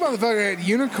miss? This motherfucker had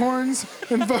unicorns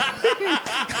and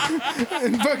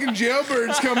fucking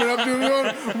jailbirds coming up to him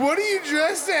going, what are you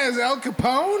dressed as, Al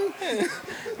Capone?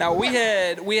 Now, we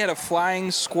had a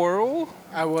flying squirrel.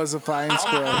 I was a flying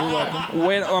squirrel. Who loved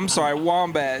him? I'm sorry,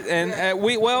 wombat. And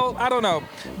I don't know.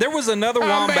 There was another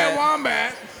wombat.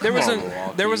 Wombat.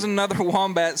 There was another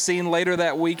wombat seen later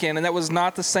that weekend, and that was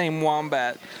not the same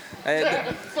wombat.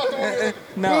 It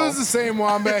No. was the same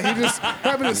wombat. He just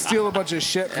happened to steal a bunch of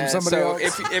shit from somebody so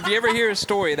else. if you ever hear a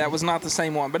story, that was not the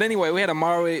same one. But anyway, we had a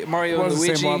Mario and Was the same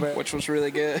Luigi, wombat. which was really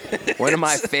good. One of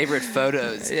my favorite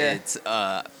photos. Yeah. It's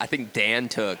I think Dan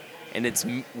took,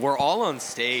 and we're all on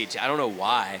stage. I don't know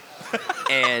why,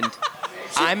 and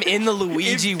I'm in the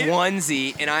Luigi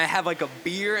onesie, and I have like a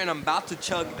beer, and I'm about to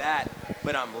chug that,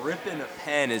 but I'm ripping a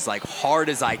pen as like hard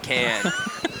as I can,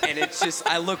 and it's just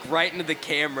I look right into the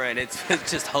camera, and it's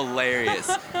just hilarious.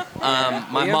 My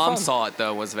we had mom fun. saw it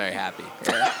though, was very happy.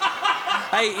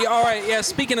 Hey, all right, yeah.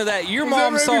 Speaking of that, your Was that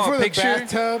mom right saw before a the picture.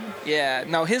 bathtub? Yeah,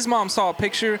 no, his mom saw a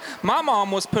picture. My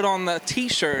mom was put on the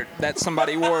T-shirt that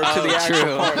somebody wore to the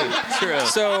actual party. True.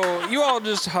 So you all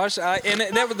just hush.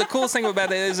 That was the coolest thing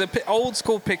about it is an old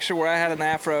school picture where I had an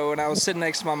afro and I was sitting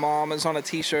next to my mom. It was on a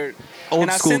T-shirt. Old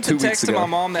and I school sent 2 a text weeks to my ago.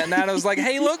 mom that night. I was like,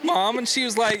 "Hey, look, Mom," and she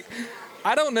was like,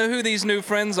 "I don't know who these new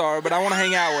friends are, but I want to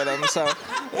hang out with them." So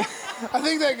I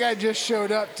think that guy just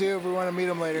showed up, too, if we want to meet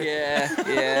him later. yeah,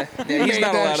 he's made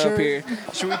not that allowed up shirt. here.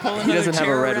 Should we pull another He doesn't have a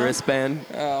chair red around? wristband.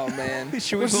 Oh man.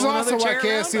 Should we Which pull is another also why chair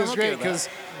KSC around? is I'm great, okay with because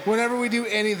whenever we do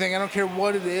anything, I don't care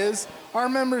what it is, our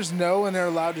members know and they're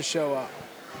allowed to show up.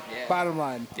 Yeah. Bottom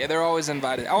line. Yeah, they're always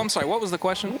invited. Oh, I'm sorry. What was the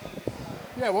question?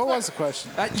 Yeah, what was the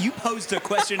question? You posed a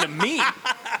question to me.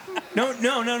 No.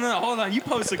 Hold on. You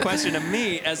posed a question to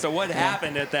me as to what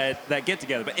happened at that get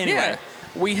together. But anyway, Yeah.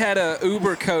 We had a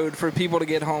Uber code for people to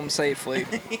get home safely.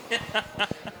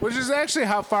 Which is actually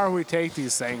how far we take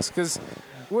these things. Because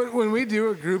when we do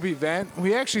a group event,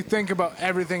 we actually think about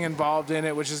everything involved in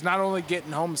it, which is not only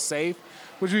getting home safe,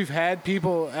 which we've had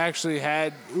people actually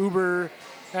had Uber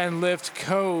and Lyft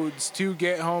codes to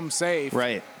get home safe.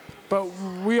 right. But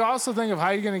we also think of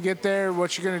how you're going to get there,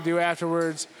 what you're going to do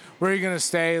afterwards, where you're going to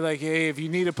stay. Like, hey, if you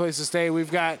need a place to stay,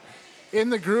 we've got in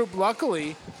the group,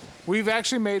 luckily, we've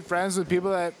actually made friends with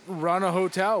people that run a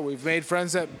hotel. We've made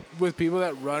friends with people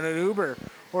that run an Uber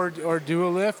or do a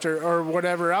Lyft or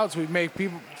whatever else. We've made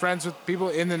friends with people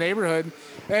in the neighborhood,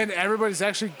 and everybody's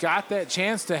actually got that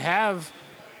chance to have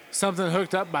something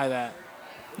hooked up by that.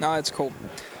 No, it's cool.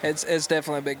 It's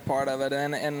definitely a big part of it.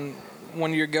 And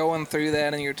when you're going through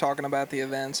that and you're talking about the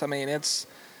events, I mean, it's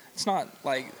not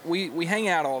like we hang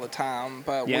out all the time,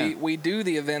 but Yeah. we do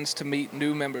the events to meet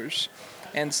new members.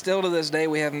 And still to this day,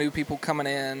 we have new people coming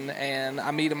in, and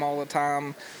I meet them all the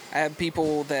time. I have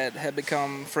people that have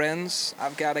become friends.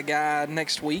 I've got a guy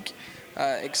next week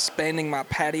expanding my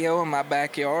patio in my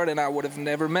backyard, and I would have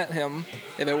never met him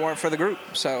if it weren't for the group.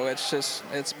 So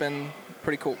it's been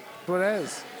pretty cool. What it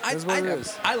is. That's what it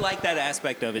is. I like that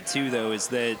aspect of it too, though, is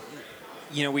that,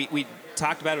 we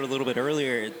talked about it a little bit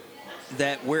earlier,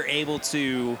 that we're able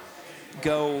to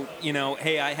go,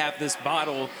 hey, I have this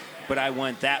bottle, but I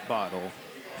want that bottle.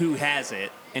 Who has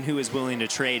it and who is willing to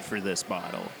trade for this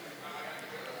bottle?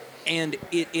 And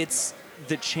it's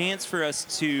the chance for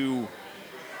us to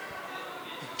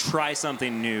try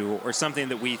something new or something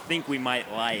that we think we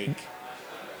might like,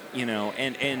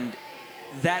 and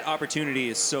that opportunity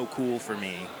is so cool for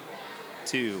me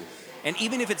too. And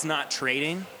even if it's not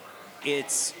trading,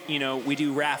 it's, we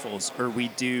do raffles or we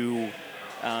do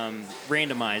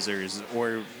randomizers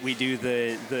or we do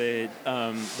the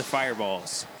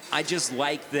fireballs. I just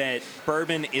like that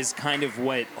bourbon is kind of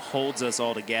what holds us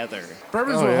all together.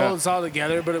 Bourbon's what holds us all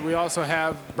together, but we also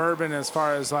have bourbon as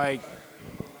far as like,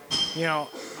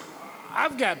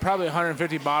 I've got probably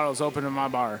 150 bottles open in my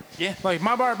bar. Yeah. Like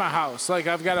my bar at my house, like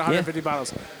I've got 150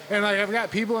 bottles. And like I've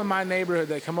got people in my neighborhood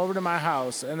that come over to my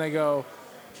house and they go,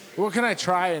 what can I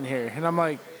try in here? And I'm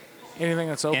like, anything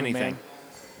that's open, Anything. man.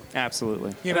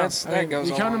 Absolutely. You know,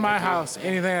 you come to my house,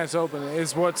 anything that's open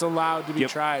is what's allowed to be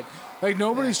tried. Like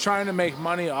nobody's trying to make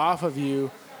money off of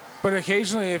you, but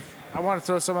occasionally if I want to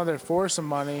throw some other for some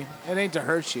money, it ain't to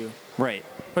hurt you. Right.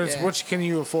 But it's what can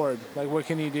you afford? Like what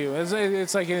can you do?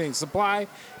 It's like anything, supply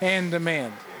and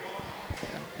demand.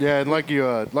 Yeah, and like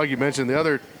you mentioned, the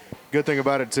other good thing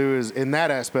about it too is in that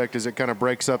aspect is it kind of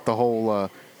breaks up the whole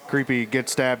creepy get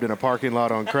stabbed in a parking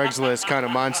lot on Craigslist kind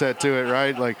of mindset to it,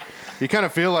 right? Like you kind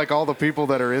of feel like all the people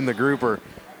that are in the group are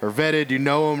vetted. You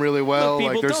know them really well.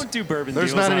 Look, people, like don't do bourbon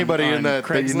there's deals not anybody on in that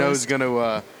you know is going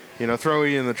to throw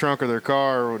you in the trunk of their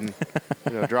car and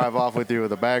drive off with you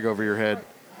with a bag over your head.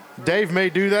 Dave may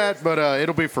do that, but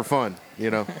it'll be for fun.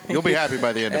 You'll be happy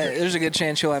by the end of it. There's a good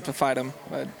chance you'll have to fight him.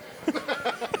 But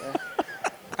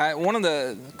one of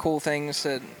the cool things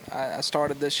that I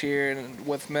started this year and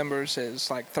with members is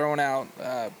like throwing out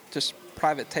just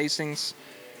private tastings,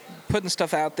 putting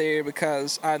stuff out there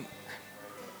because I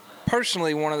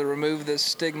personally wanted to remove this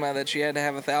stigma that you had to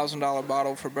have a $1,000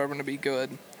 bottle for bourbon to be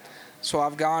good. So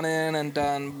I've gone in and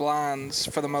done blinds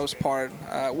for the most part,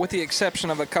 with the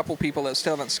exception of a couple people that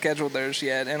still haven't scheduled theirs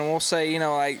yet. And we'll say,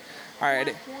 all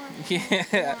right,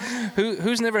 yeah,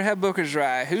 who's never had Booker's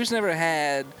Rye? Who's never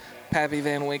had Pappy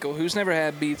Van Winkle? Who's never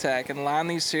had BTAC? And line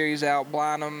these series out,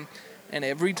 blind them, and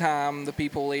every time the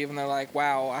people leave and they're like,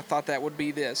 wow, I thought that would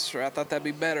be this, or I thought that'd be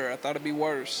better, I thought it'd be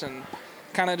worse, and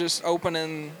kind of just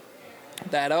opening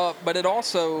that up. But it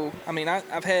also,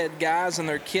 I've had guys and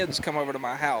their kids come over to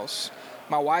my house.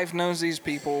 My wife knows these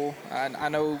people. I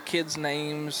know kids'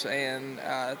 names, and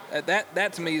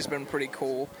that to me has been pretty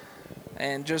cool.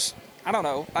 And just, I don't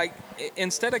know, like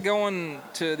instead of going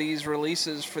to these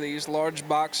releases for these large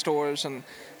box stores and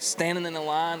standing in a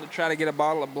line to try to get a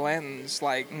bottle of Blanton's,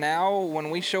 like now when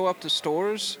we show up to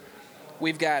stores,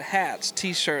 we've got hats,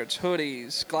 T-shirts,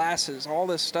 hoodies, glasses, all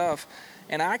this stuff.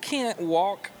 And I can't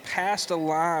walk past a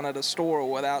line at a store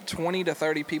without 20 to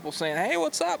 30 people saying, hey,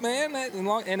 what's up, man?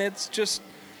 And it's just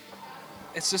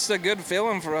a good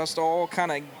feeling for us to all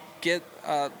kind of get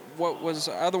what was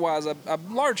otherwise a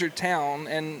larger town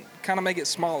and kind of make it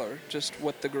smaller just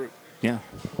with the group. Yeah.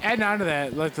 Adding on to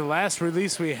that, like the last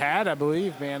release we had, I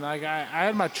believe, man, like I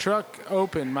had my truck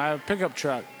open, my pickup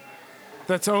truck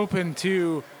that's open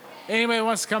to anybody who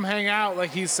wants to come hang out,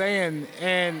 like he's saying,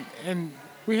 and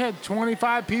we had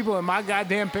 25 people in my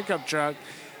goddamn pickup truck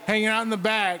hanging out in the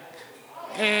back,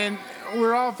 and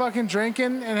we're all fucking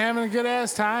drinking and having a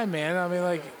good-ass time,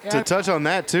 man. To touch on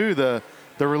that, too, the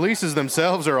releases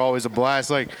themselves are always a blast.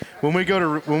 Like, when we go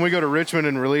to Richmond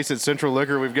and release at Central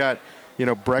Liquor, we've got,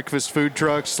 breakfast food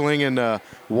trucks slinging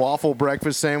waffle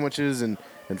breakfast sandwiches and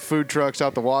food trucks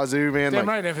out the wazoo, man. Damn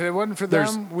right. If it wasn't for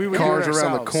them, we would do it cars ourselves.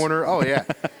 around the corner. Oh, yeah.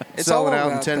 It's selling all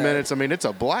out in 10 that. minutes. It's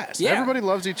a blast. Yeah. Everybody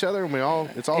loves each other, and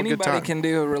it's all a good time. Anybody can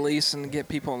do a release and get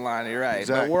people in line, you're right.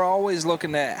 Exactly. But we're always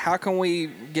looking at how can we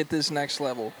get this next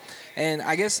level. And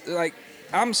I guess,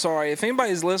 I'm sorry. If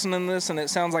anybody's listening to this and it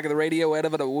sounds like the radio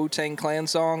edit of a Wu-Tang Clan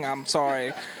song, I'm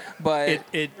sorry. But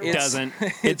it doesn't.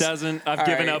 It doesn't. I've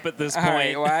given up at this point.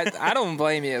 Right, well, I don't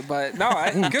blame you, but no,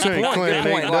 good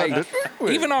point. Like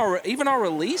even our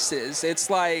releases,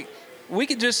 it's like we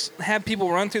could just have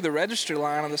people run through the register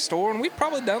line of the store, and we've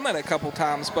probably done that a couple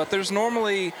times. But there's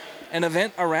normally an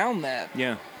event around that.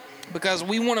 Yeah. Because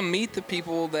we want to meet the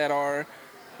people that are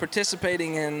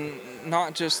participating in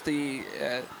not just the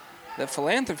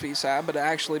philanthropy side, but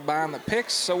actually buying the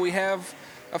picks. So we have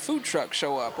a food truck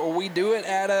show up, or we do it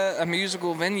at a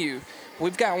musical venue.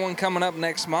 We've got one coming up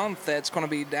next month that's going to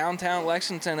be downtown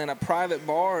Lexington in a private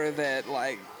bar that,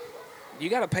 you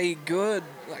got to pay good,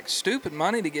 like stupid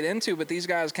money to get into. But these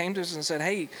guys came to us and said,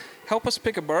 hey, help us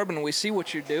pick a bourbon. We see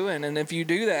what you're doing. And if you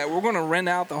do that, we're going to rent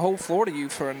out the whole floor to you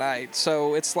for a night.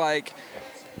 So it's like,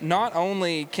 not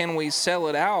only can we sell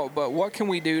it out, but what can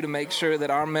we do to make sure that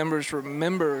our members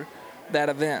remember that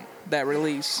event, that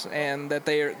release, and that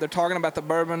they're talking about the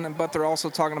bourbon, but they're also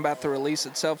talking about the release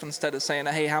itself instead of saying,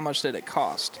 hey, how much did it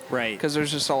cost? Right. Because there's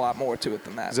just a lot more to it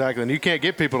than that. Exactly, and you can't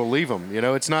get people to leave them. You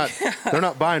know, it's not they're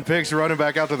not buying picks, running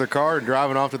back out to their car and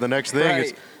driving off to the next thing. Right.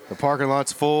 It's the parking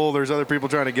lot's full. There's other people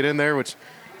trying to get in there, which,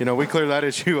 you know, we clear that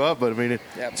issue up. But I mean,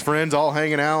 Yep. it's friends all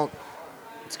hanging out.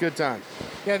 It's a good time.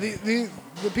 Yeah, the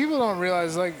people don't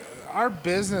realize, like, our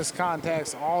business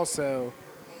contacts also,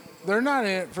 they're not in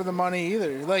it for the money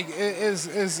either. Like,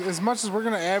 as much as we're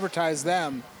going to advertise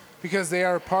them because they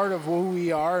are part of who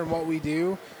we are and what we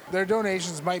do, their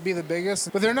donations might be the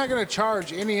biggest, but they're not going to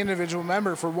charge any individual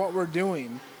member for what we're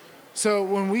doing. So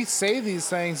when we say these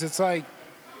things, it's like,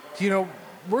 you know,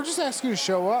 we're just asking you to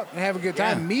show up and have a good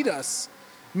time. Yeah.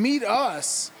 Meet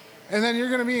us. And then you're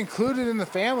going to be included in the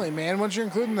family, man. Once you're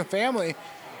included in the family,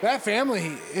 that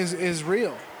family is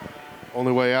real.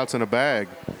 Only way out's in a bag.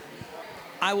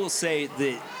 I will say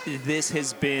that this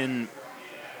has been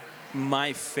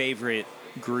my favorite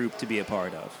group to be a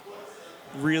part of.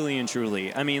 Really and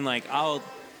truly. I mean, like, I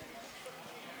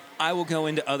will go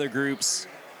into other groups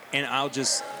and I'll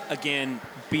just, again,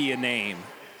 be a name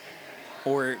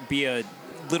or be a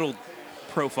little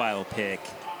profile pic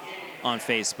on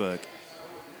Facebook.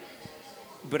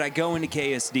 But I go into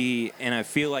KSD and I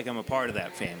feel like I'm a part of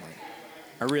that family.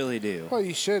 I really do. Well,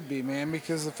 you should be, man,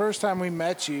 because the first time we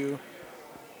met you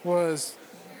was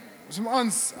some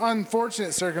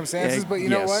unfortunate circumstances, but you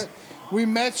know what? We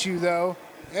met you, though,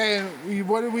 and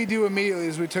what did we do immediately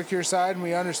is we took your side and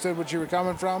we understood what you were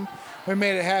coming from. We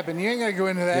made it happen. You ain't got to go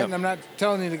into that, and I'm not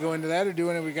telling you to go into that or do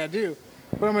whatever we got to do.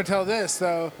 But I'm going to tell this,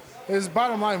 though, is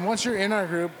bottom line, once you're in our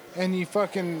group and you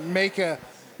fucking make a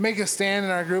stand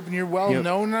in our group and you're well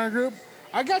known in our group,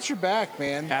 I got your back,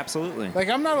 man. Absolutely. Like,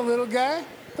 I'm not a little guy.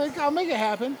 Like, I'll make it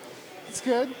happen. It's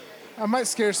good. I might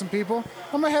scare some people.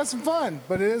 I might have some fun,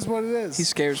 but it is what it is. He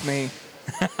scares me.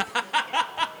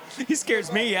 He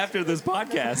scares me after this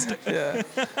podcast. Yeah.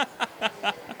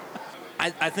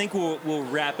 I think we'll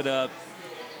wrap it up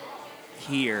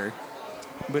here,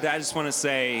 but I just want to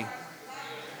say,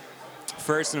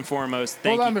 first and foremost,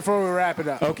 thank Hold on you. before we wrap it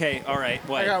up. Okay, all right.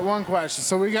 What? I got one question.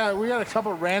 So we got a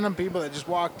couple random people that just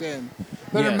walked in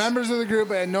that are Yes. members of the group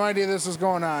and had no idea this was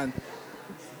going on.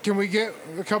 Can we get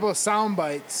a couple of sound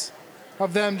bites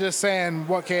of them just saying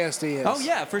what KSD is? Oh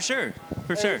yeah, for sure,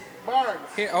 for sure. Bard.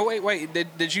 Here, oh, wait.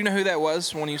 Did you know who that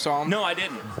was when you saw him? No, I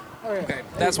didn't. Oh, yeah. Okay,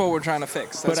 that's what we're trying to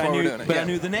fix. That's But why I we're knew. doing it. But Yeah. I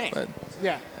knew the name. But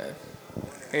Yeah.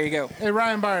 here you go. Hey,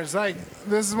 Ryan Barnes, like,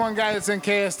 this is one guy that's in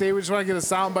KSD. We just want to get a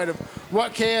sound bite of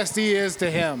what KSD is to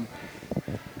him.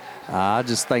 I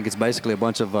just think it's basically a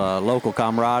bunch of local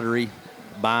camaraderie,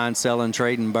 buying, selling,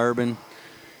 trading bourbon,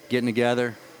 getting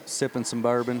together, sipping some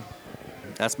bourbon.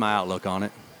 That's my outlook on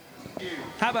it.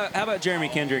 How about Jeremy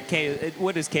Kendrick?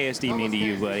 What does KSD mean to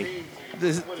you, buddy?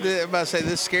 I'm about to say,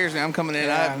 this scares me. I'm coming in.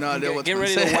 I have no idea what's Get been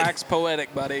ready said. to wax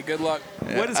poetic, buddy. Good luck.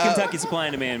 What does Kentucky Supply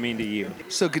and Demand mean to you?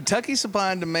 So Kentucky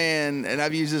Supply and Demand, and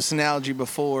I've used this analogy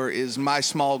before, is my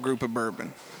small group of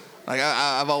bourbon. Like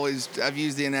I've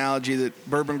used the analogy that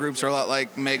bourbon groups are a lot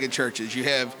like mega churches. You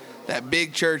have that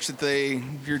big church that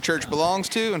your church belongs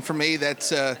to, and for me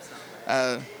that's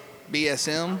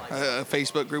BSM, a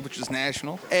Facebook group which is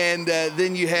national. And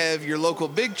then you have your local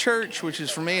big church, which is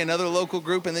for me another local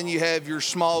group, and then you have your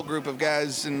small group of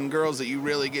guys and girls that you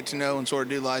really get to know and sort of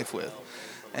do life with.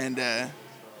 And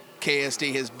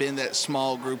KSD has been that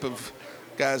small group of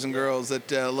guys and girls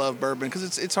that love bourbon,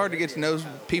 because it's hard to get to know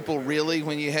people really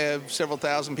when you have several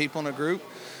thousand people in a group,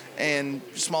 and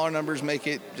smaller numbers make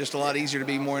it just a lot easier to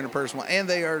be more interpersonal. And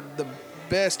they are the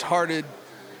best-hearted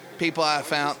people I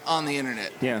found on the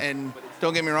internet. Yeah. And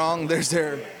don't get me wrong, there's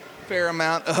their fair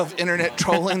amount of internet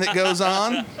trolling that goes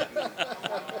on,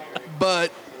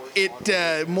 but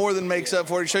it more than makes up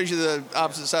for it. It shows you the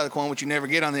opposite side of the coin, which you never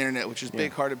get on the internet, which is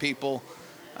big-hearted people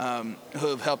who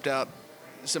have helped out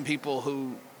some people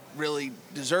who really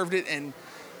deserved it, and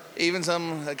even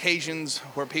some occasions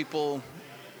where people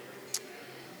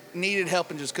needed help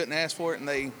and just couldn't ask for it, and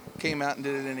they came out and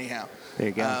did it anyhow. There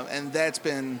you go. And that's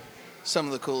been some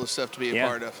of the coolest stuff to be a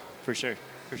part of. For sure.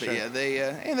 For But sure. yeah,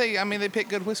 they pick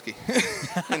good whiskey,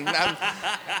 and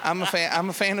I'm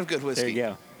a fan of good whiskey.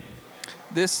 There you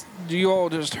go. You all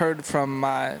just heard from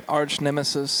my arch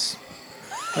nemesis,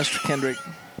 Mr. Kendrick.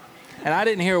 And I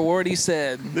didn't hear a word he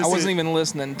said. I wasn't even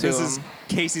listening to This him. is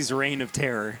Casey's reign of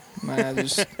terror. Man,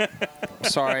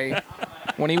 sorry.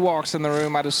 When he walks in the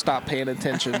room, I just stop paying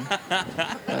attention.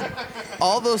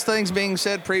 All those things being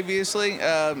said previously,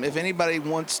 if anybody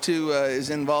wants to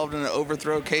is involved in an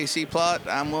overthrow KC plot,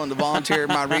 I'm willing to volunteer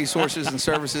my resources and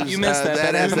services. You missed that.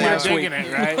 That as happened they last are. week.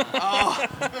 Digging it, right?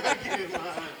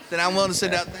 Then I'm willing to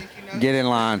send out thank you notes. Get in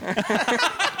line.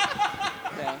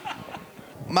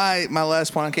 My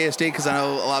last point on KSD, because I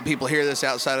know a lot of people hear this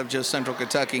outside of just Central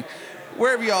Kentucky.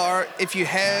 Wherever you are, if you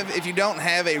don't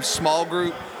have a small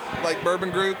group like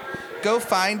Bourbon Group, go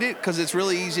find it, because it's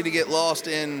really easy to get lost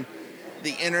in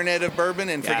the internet of bourbon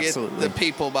and forget Absolutely. the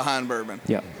people behind bourbon.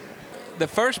 Yep. The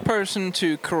first person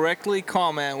to correctly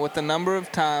comment with the number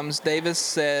of times Davis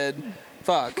said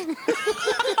 "fuck"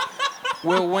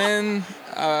 will win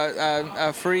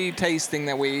a free tasting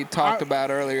that we talked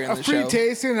about earlier in A the free show.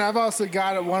 tasting, and I've also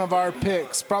got it, one of our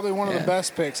picks, probably one of Yeah. the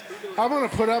best picks. I'm going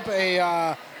to put up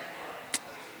a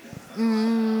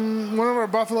one of our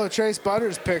Buffalo Trace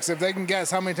Butters picks, if they can guess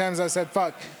how many times I said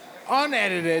 "fuck,"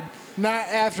 unedited, not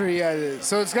after he edited.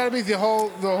 So it's got to be the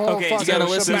whole Okay, fucking you gotta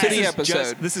listen to the shebang.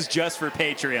 episode. This is just for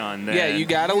Patreon. Then. Yeah, you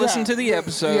got to listen to the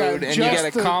episode, and you just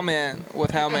got to the- comment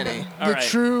with how many. All The right.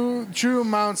 true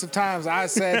amounts of times I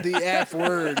said the F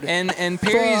word. And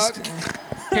Perry's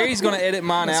Fuck. going to edit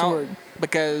mine That's the out word.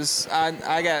 because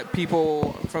I got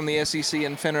people from the SEC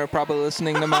and FINRA probably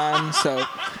listening to mine.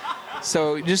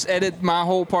 So just edit my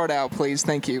whole part out, please.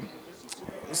 Thank you.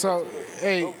 So,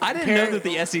 hey, I didn't know that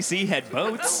the SEC had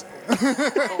votes.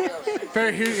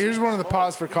 Perry, here's one of the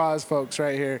pause for cause folks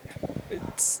right here.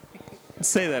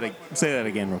 Say that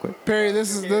again real quick. Perry,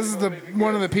 this is the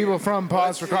one of the people from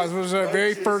Pause for Cause. It was our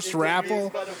very first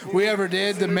raffle we ever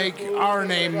did to make our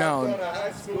name known.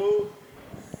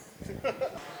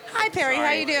 Hi, Perry.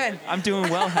 How you doing? I'm doing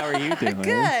well. How are you doing?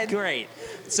 Good. Great.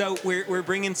 So we're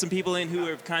bringing some people in who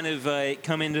have kind of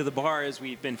come into the bar as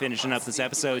we've been finishing up this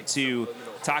episode to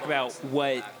talk about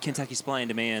what Kentucky Supply and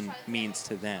Demand means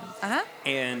to them. Uh-huh.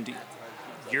 And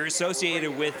you're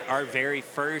associated with our very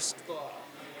first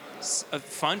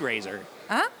fundraiser.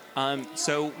 Uh-huh.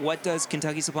 So what does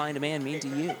Kentucky Supply and Demand mean to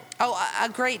you? Oh, a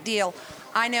great deal.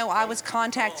 I know I was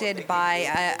contacted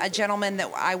by a gentleman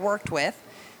that I worked with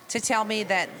to tell me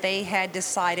that they had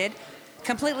decided,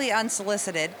 completely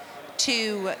unsolicited,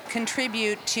 to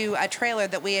contribute to a trailer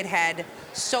that we had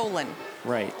stolen.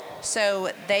 Right.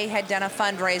 So they had done a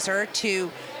fundraiser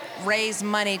to raise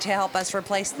money to help us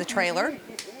replace the trailer.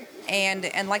 And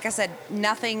like I said,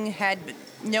 no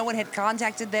one had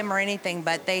contacted them or anything,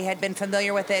 but they had been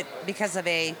familiar with it because of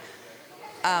a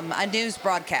news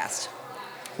broadcast.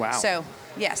 Wow. So,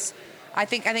 yes. I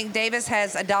think Davis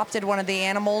has adopted one of the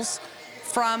animals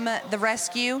from the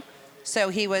rescue, so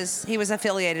he was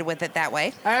affiliated with it that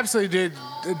way. I absolutely did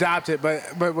adopt it,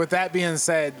 but with that being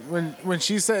said, when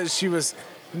she says she was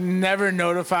never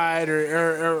notified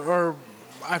or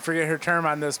I forget her term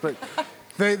on this, but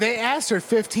they asked her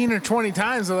 15 or 20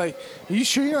 times. They're like, "Are you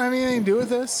sure you don't have anything to do with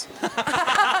this?"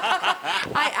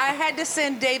 I had to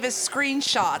send Davis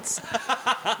screenshots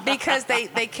because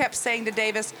they kept saying to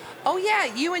Davis, "Oh yeah,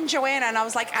 you and Joanna," and I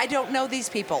was like, "I don't know these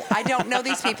people. I don't know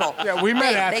these people." Yeah, we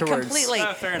met They afterwards. completely,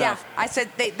 Fair enough. I said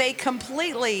they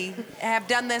completely have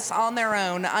done this on their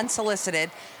own,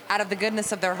 unsolicited, out of the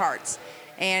goodness of their hearts,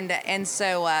 and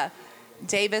so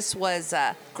Davis was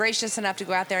gracious enough to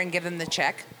go out there and give them the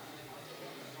check.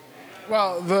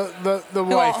 Well, the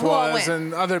wife who all was, went?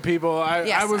 and other people. I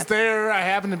Yes. was there. I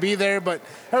happened to be there, but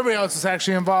everybody else was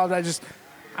actually involved.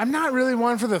 I'm not really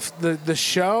one for the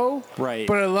show, Right.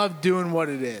 But I love doing what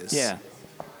it is. Yeah.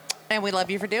 And we love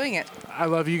you for doing it. I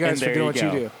love you And guys for there doing you what you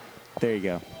go. do. There you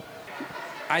go.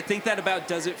 I think that about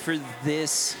does it for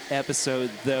this episode,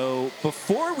 though.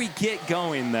 Before we get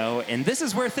going, though, and this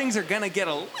is where things are gonna get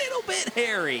a little bit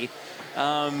hairy.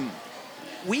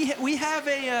 We have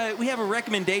a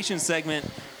recommendation segment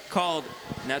called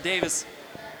now, Davis.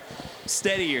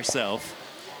 Steady yourself.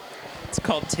 It's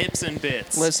called Tips and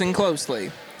Bits. Listen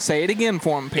closely. Say it again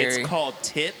for him, Perry. It's called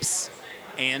Tips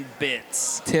and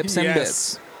Bits. Tips and Yes.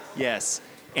 bits. Yes.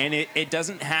 And it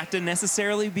doesn't have to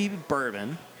necessarily be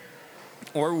bourbon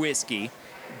or whiskey,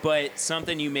 but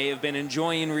something you may have been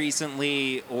enjoying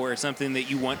recently or something that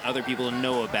you want other people to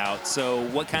know about. So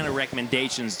what kind of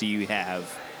recommendations do you have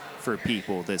for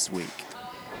people this week?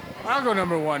 I'll go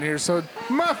number one here. So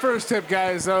my first tip,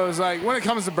 guys, though, is like when it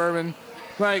comes to bourbon,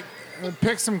 like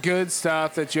pick some good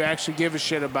stuff that you actually give a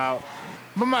shit about.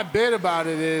 But my bit about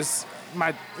it is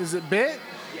it bit?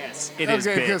 Yes, it is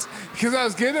Okay, bit. because I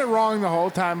was getting it wrong the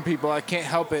whole time, people. I can't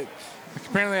help it.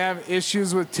 Apparently, I have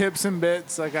issues with tips and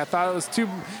bits. Like I thought it was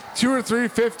two or three,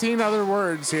 15 other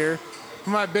words here.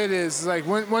 My bit is like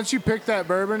once you pick that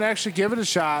bourbon, actually give it a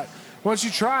shot. Once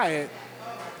you try it,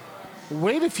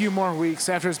 wait a few more weeks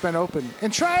after it's been open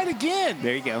and try it again.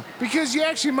 There you go. Because you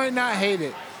actually might not hate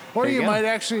it. Or There you you go. might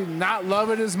actually not love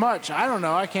it as much. I don't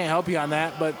know. I can't help you on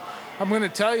that. But I'm going to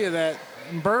tell you that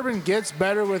bourbon gets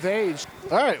better with age.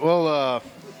 All right. Well,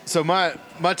 so my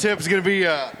tip is going to be,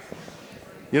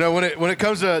 when it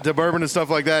comes to bourbon and stuff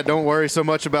like that, don't worry so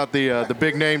much about the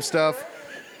big name stuff.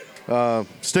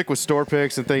 Stick with store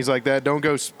picks and things like that. Don't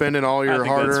go spending all your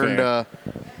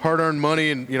hard-earned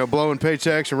money and blowing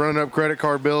paychecks and running up credit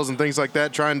card bills and things like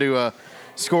that, trying to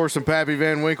score some Pappy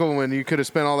Van Winkle when you could have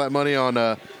spent all that money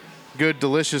on good,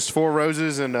 delicious Four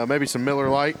Roses and maybe some Miller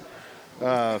Lite.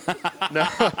 No,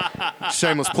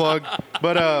 shameless plug.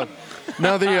 But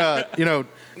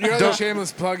Your other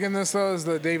shameless plug in this, though, is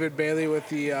the David Bailey with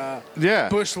the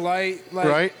Bush Light.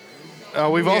 Right.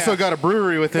 We've also got a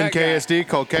brewery within That guy. KSD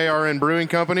called KRN Brewing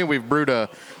Company. We've brewed a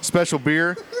special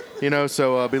beer,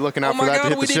 so be looking out Oh for my that to God,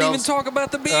 hit we the didn't even shelves. talk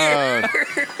about the beer.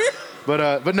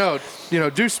 But no,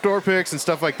 do store picks and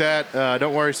stuff like that.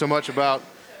 Don't worry so much about,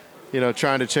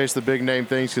 trying to chase the big name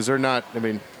things because they're not. I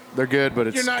mean, they're good, but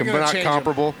it's You're not gonna not change 'em.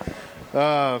 comparable.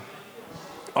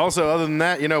 Also, other than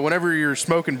that, whenever you're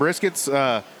smoking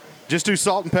briskets, just do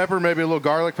salt and pepper, maybe a little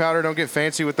garlic powder. Don't get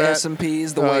fancy with that.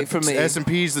 S&P's the way for me.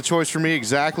 S&P's the choice for me,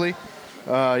 exactly.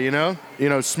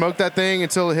 Smoke that thing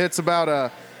until it hits about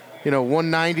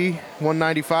 190,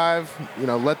 195.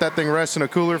 Let that thing rest in a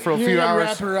cooler for a You few ain't gonna hours.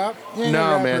 wrap her up? You ain't No,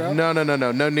 gonna wrap her man.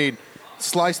 up? No need.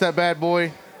 Slice that bad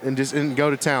boy and just go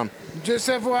to town. Just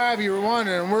FYI, if you were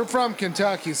wondering, we're from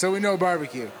Kentucky, so we know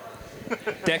barbecue.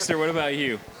 Dexter, what about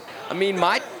you? I mean,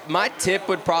 my tip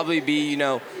would probably be,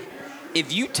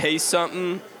 if you taste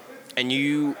something and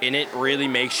it really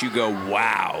makes you go,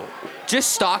 wow,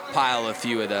 just stockpile a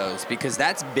few of those because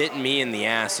that's bitten me in the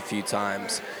ass a few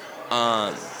times.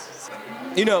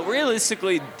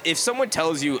 Realistically, if someone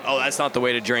tells you, oh, that's not the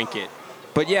way to drink it.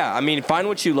 But yeah, I mean, find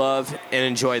what you love and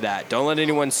enjoy that. Don't let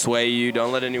anyone sway you.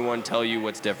 Don't let anyone tell you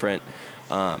what's different.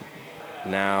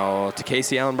 Now to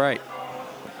Casey Allen Bright.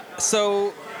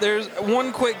 So there's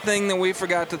one quick thing that we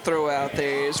forgot to throw out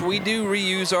there is we do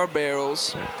reuse our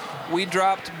barrels. We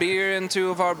dropped beer in 2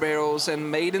 of our barrels,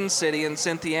 and Maiden City in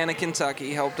Cynthiana,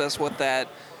 Kentucky helped us with that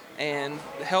and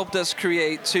helped us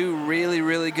create 2 really,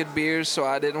 really good beers, so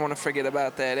I didn't want to forget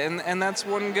about that. And that's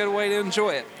one good way to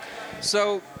enjoy it.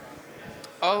 So,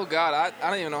 oh, God, I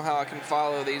don't even know how I can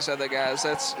follow these other guys.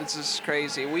 It's just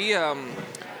crazy.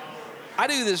 I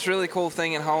do this really cool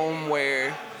thing at home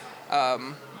where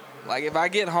like if I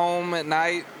get home at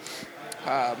night,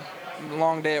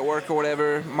 long day at work or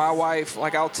whatever, my wife,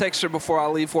 like I'll text her before I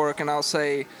leave work and I'll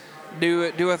say, do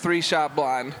a 3-shot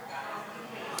blind.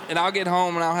 And I'll get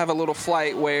home and I'll have a little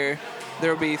flight where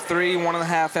there'll be 3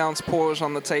 1.5-ounce pours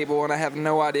on the table and I have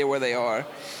no idea where they are.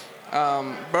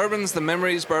 Bourbon's the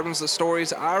memories, bourbon's the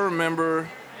stories. I remember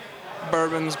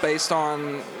bourbons based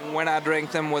on when I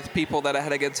drank them with people that I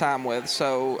had a good time with.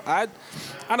 So I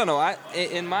don't know.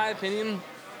 In my opinion,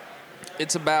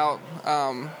 it's about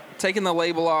taking the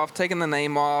label off, taking the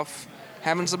name off,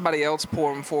 having somebody else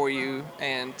pour them for you,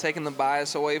 and taking the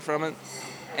bias away from it.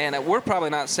 And we're probably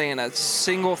not saying a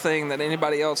single thing that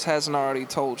anybody else hasn't already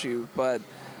told you, but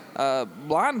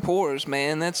blind pours,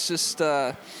 man, that's just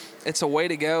it's a way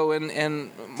to go.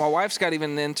 And my wife's got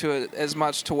even into it as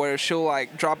much to where she'll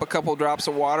like drop a couple drops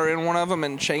of water in one of them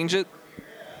and change it.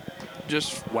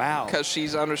 Just Wow. because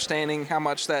she's understanding how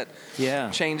much that Yeah.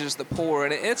 changes the pour,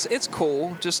 and it's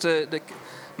cool. Just to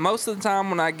most of the time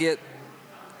when I get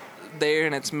there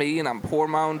and it's me and I'm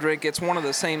pouring my own drink, it's one of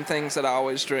the same things that I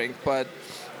always drink. But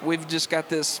we've just got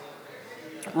this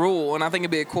rule, and I think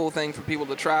it'd be a cool thing for people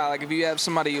to try. Like if you have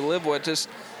somebody you live with, just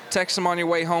text them on your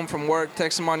way home from work,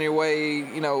 text them on your way,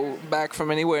 back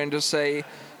from anywhere, and just say,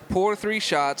 pour 3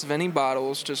 shots of any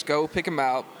bottles. Just go pick them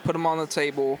out, put them on the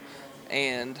table,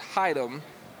 and hide them,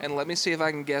 and let me see if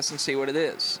I can guess and see what it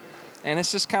is. And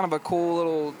it's just kind of a cool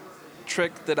little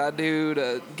trick that I do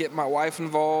to get my wife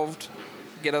involved,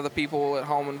 get other people at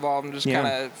home involved, and just kind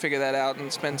of figure that out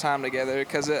and spend time together.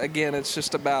 Because, again, it's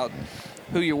just about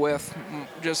who you're with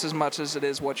just as much as it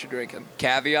is what you're drinking.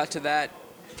 Caveat to that,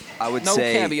 I would No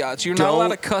say caveats. You're not allowed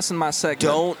to cuss in my segment.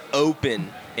 don't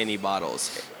open any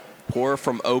bottles. Pour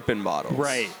from open bottles.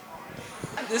 Right.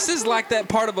 This is like that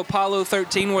part of Apollo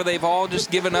 13 where they've all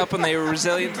just given up and they were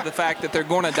resilient to the fact that they're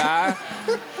going to die.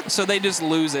 So they just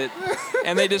lose it.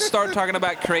 And they just start talking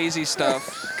about crazy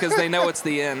stuff because they know it's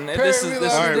the end. This is All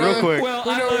All right, real quick. Well,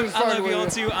 We I know love, it's I fun love y'all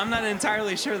with too. I'm not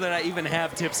entirely sure that I even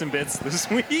have tips and bits this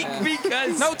week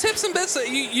because no tips and bits.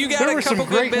 You got There a were some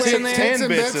couple good great bits in tips, there. 10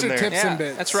 bits in or there. tips Yeah, and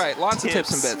bits? that's right. Lots of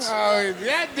tips and Tips. bits. Oh,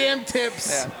 goddamn tips.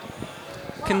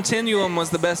 Yeah. Continuum was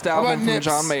the best about album from Nips?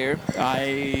 John Mayer.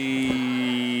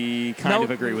 I kind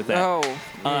of agree with that. Oh,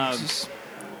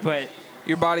 But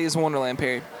your body is Wonderland,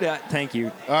 Perry. thank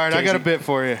you. All right, I got a bit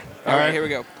for you. All right, here we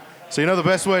go. So you know the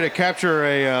best way to capture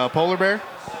a polar bear?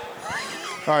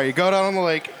 All right, you go down on the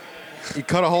lake, you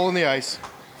cut a hole in the ice,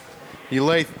 you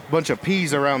lay a bunch of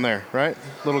peas around there, right?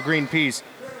 Little green peas.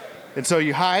 And so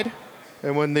you hide,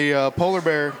 and when the polar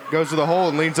bear goes to the hole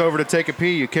and leans over to take a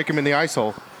pee, you kick him in the ice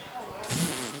hole.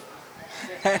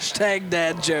 Hashtag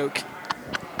dad joke.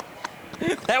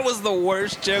 That was the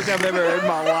worst joke I've ever heard in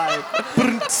my life.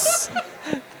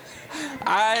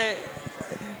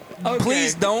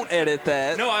 Please don't edit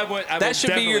that. No, I would. That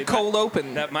should be your cold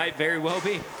open. That might very well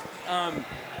be.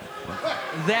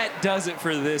 That does it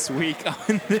for this week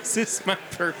on This Is My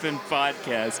Bourbon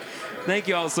podcast. Thank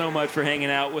you all so much for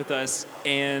hanging out with us.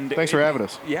 And Thanks for having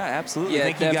us. Yeah, absolutely. Yeah,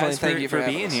 thank you guys thank you for for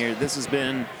being having us. here. This has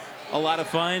been a lot of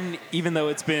fun, even though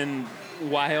it's been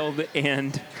wild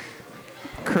and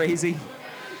crazy.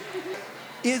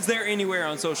 Is there anywhere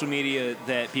on social media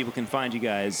that people can find you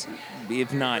guys?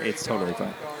 If not, it's totally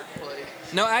fine.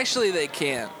 No, actually, they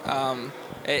can't.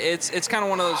 It's kind of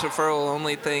one of those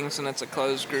referral-only things, and it's a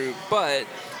closed group. But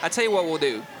I tell you what we'll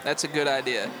do. That's a good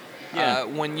idea. Yeah.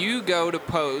 When you go to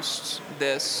post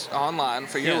this online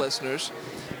for your Yeah. listeners,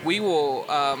 we will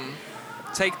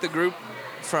take the group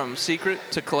from secret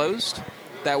to closed.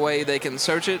 That way they can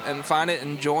search it and find it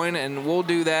and join, and we'll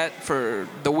do that for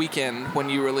the weekend when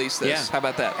you release this. Yeah. How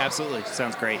about that? Absolutely.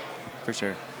 Sounds great. For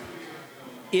sure.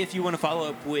 If you want to follow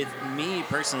up with me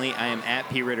personally, I am at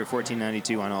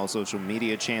PRitter1492 on all social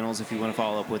media channels. If you want to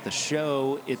follow up with the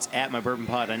show, it's at My Bourbon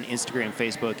Pod on Instagram,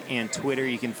 Facebook, and Twitter.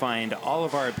 You can find all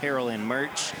of our apparel and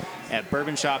merch at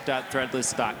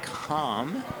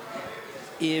bourbonshop.threadless.com.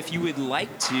 If you would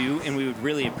like to, and we would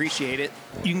really appreciate it,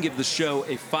 you can give the show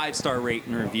a 5-star rate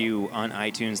and review on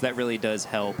iTunes. That really does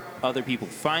help other people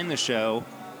find the show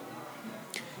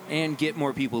and get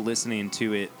more people listening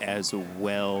to it as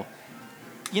well.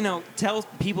 You know, tell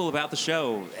people about the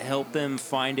show. Help them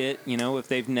find it. You know, if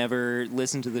they've never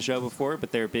listened to the show before,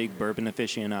 but they're big bourbon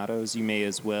aficionados, you may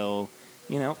as well,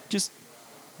 you know, just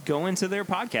go into their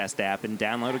podcast app and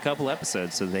download a couple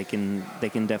episodes so they can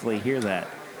definitely hear that.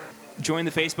 Join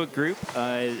the Facebook group.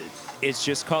 It's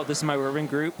just called This Is My Bourbon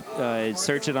Group.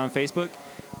 Search it on Facebook,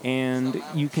 and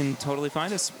you can totally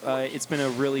find us. It's been a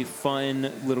really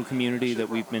fun little community that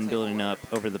we've been building up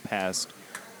over the past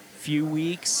few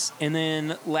weeks. And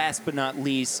then last but not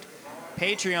least,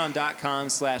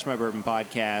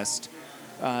 patreon.com/mybourbonpodcast.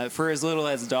 For as little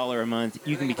as $1 a month,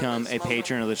 you can become a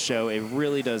patron of the show. It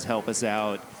really does help us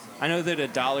out. I know that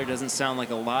 $1 doesn't sound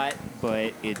like a lot,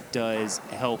 but it does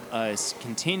help us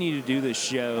continue to do the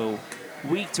show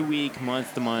week to week,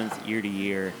 month to month, year to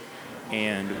year,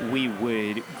 and we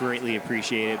would greatly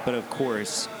appreciate it. But of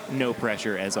course, no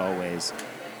pressure as always.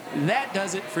 That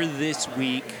does it for this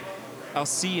week. I'll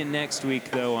see you next week,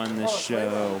 though, on this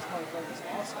show.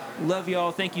 Love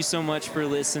y'all. Thank you so much for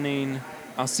listening.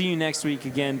 I'll see you next week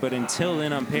again, but until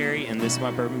then, I'm Perry, and this is My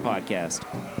Bourbon Podcast.